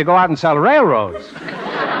imagine having to go out and sell railroads.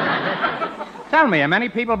 Tell me, are many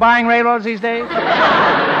people buying railroads these days?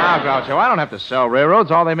 Now, Groucho, I don't have to sell railroads.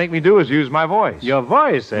 All they make me do is use my voice. Your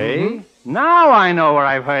voice, eh? Mm-hmm. Now I know where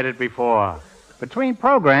I've heard it before. Between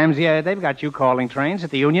programs, yeah, they've got you calling trains at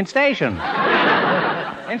the Union Station.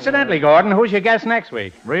 Incidentally, Gordon, who's your guest next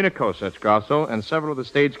week? Rita Kosets, Groucho, and several of the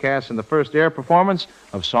stage casts in the first air performance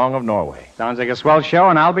of Song of Norway. Sounds like a swell show,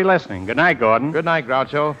 and I'll be listening. Good night, Gordon. Good night,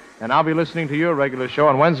 Groucho. And I'll be listening to your regular show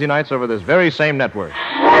on Wednesday nights over this very same network. All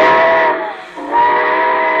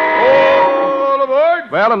aboard!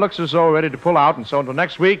 Well, it looks as though we're ready to pull out, and so until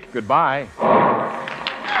next week, goodbye.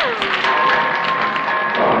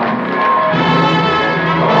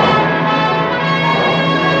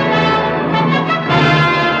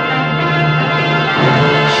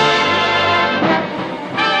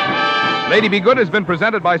 Lady Be Good has been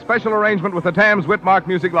presented by special arrangement with the Tams Whitmark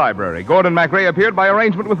Music Library. Gordon MacRae appeared by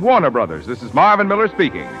arrangement with Warner Brothers. This is Marvin Miller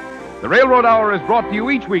speaking. The Railroad Hour is brought to you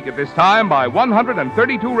each week at this time by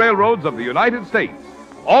 132 railroads of the United States.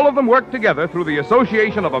 All of them work together through the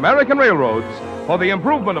Association of American Railroads for the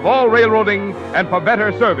improvement of all railroading and for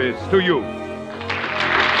better service to you.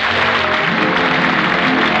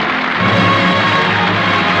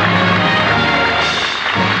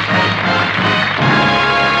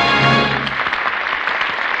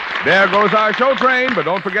 There goes our show train, but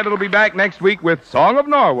don't forget it'll be back next week with Song of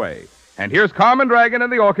Norway. And here's Carmen Dragon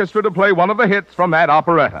and the orchestra to play one of the hits from that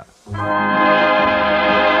operetta.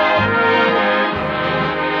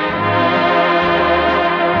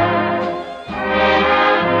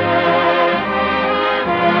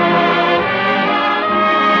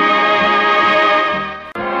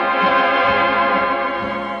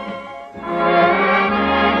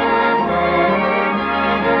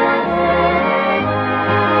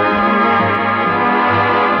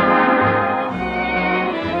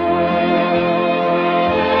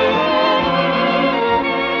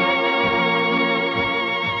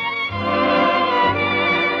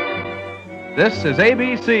 This is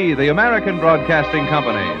ABC, the American Broadcasting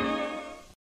Company.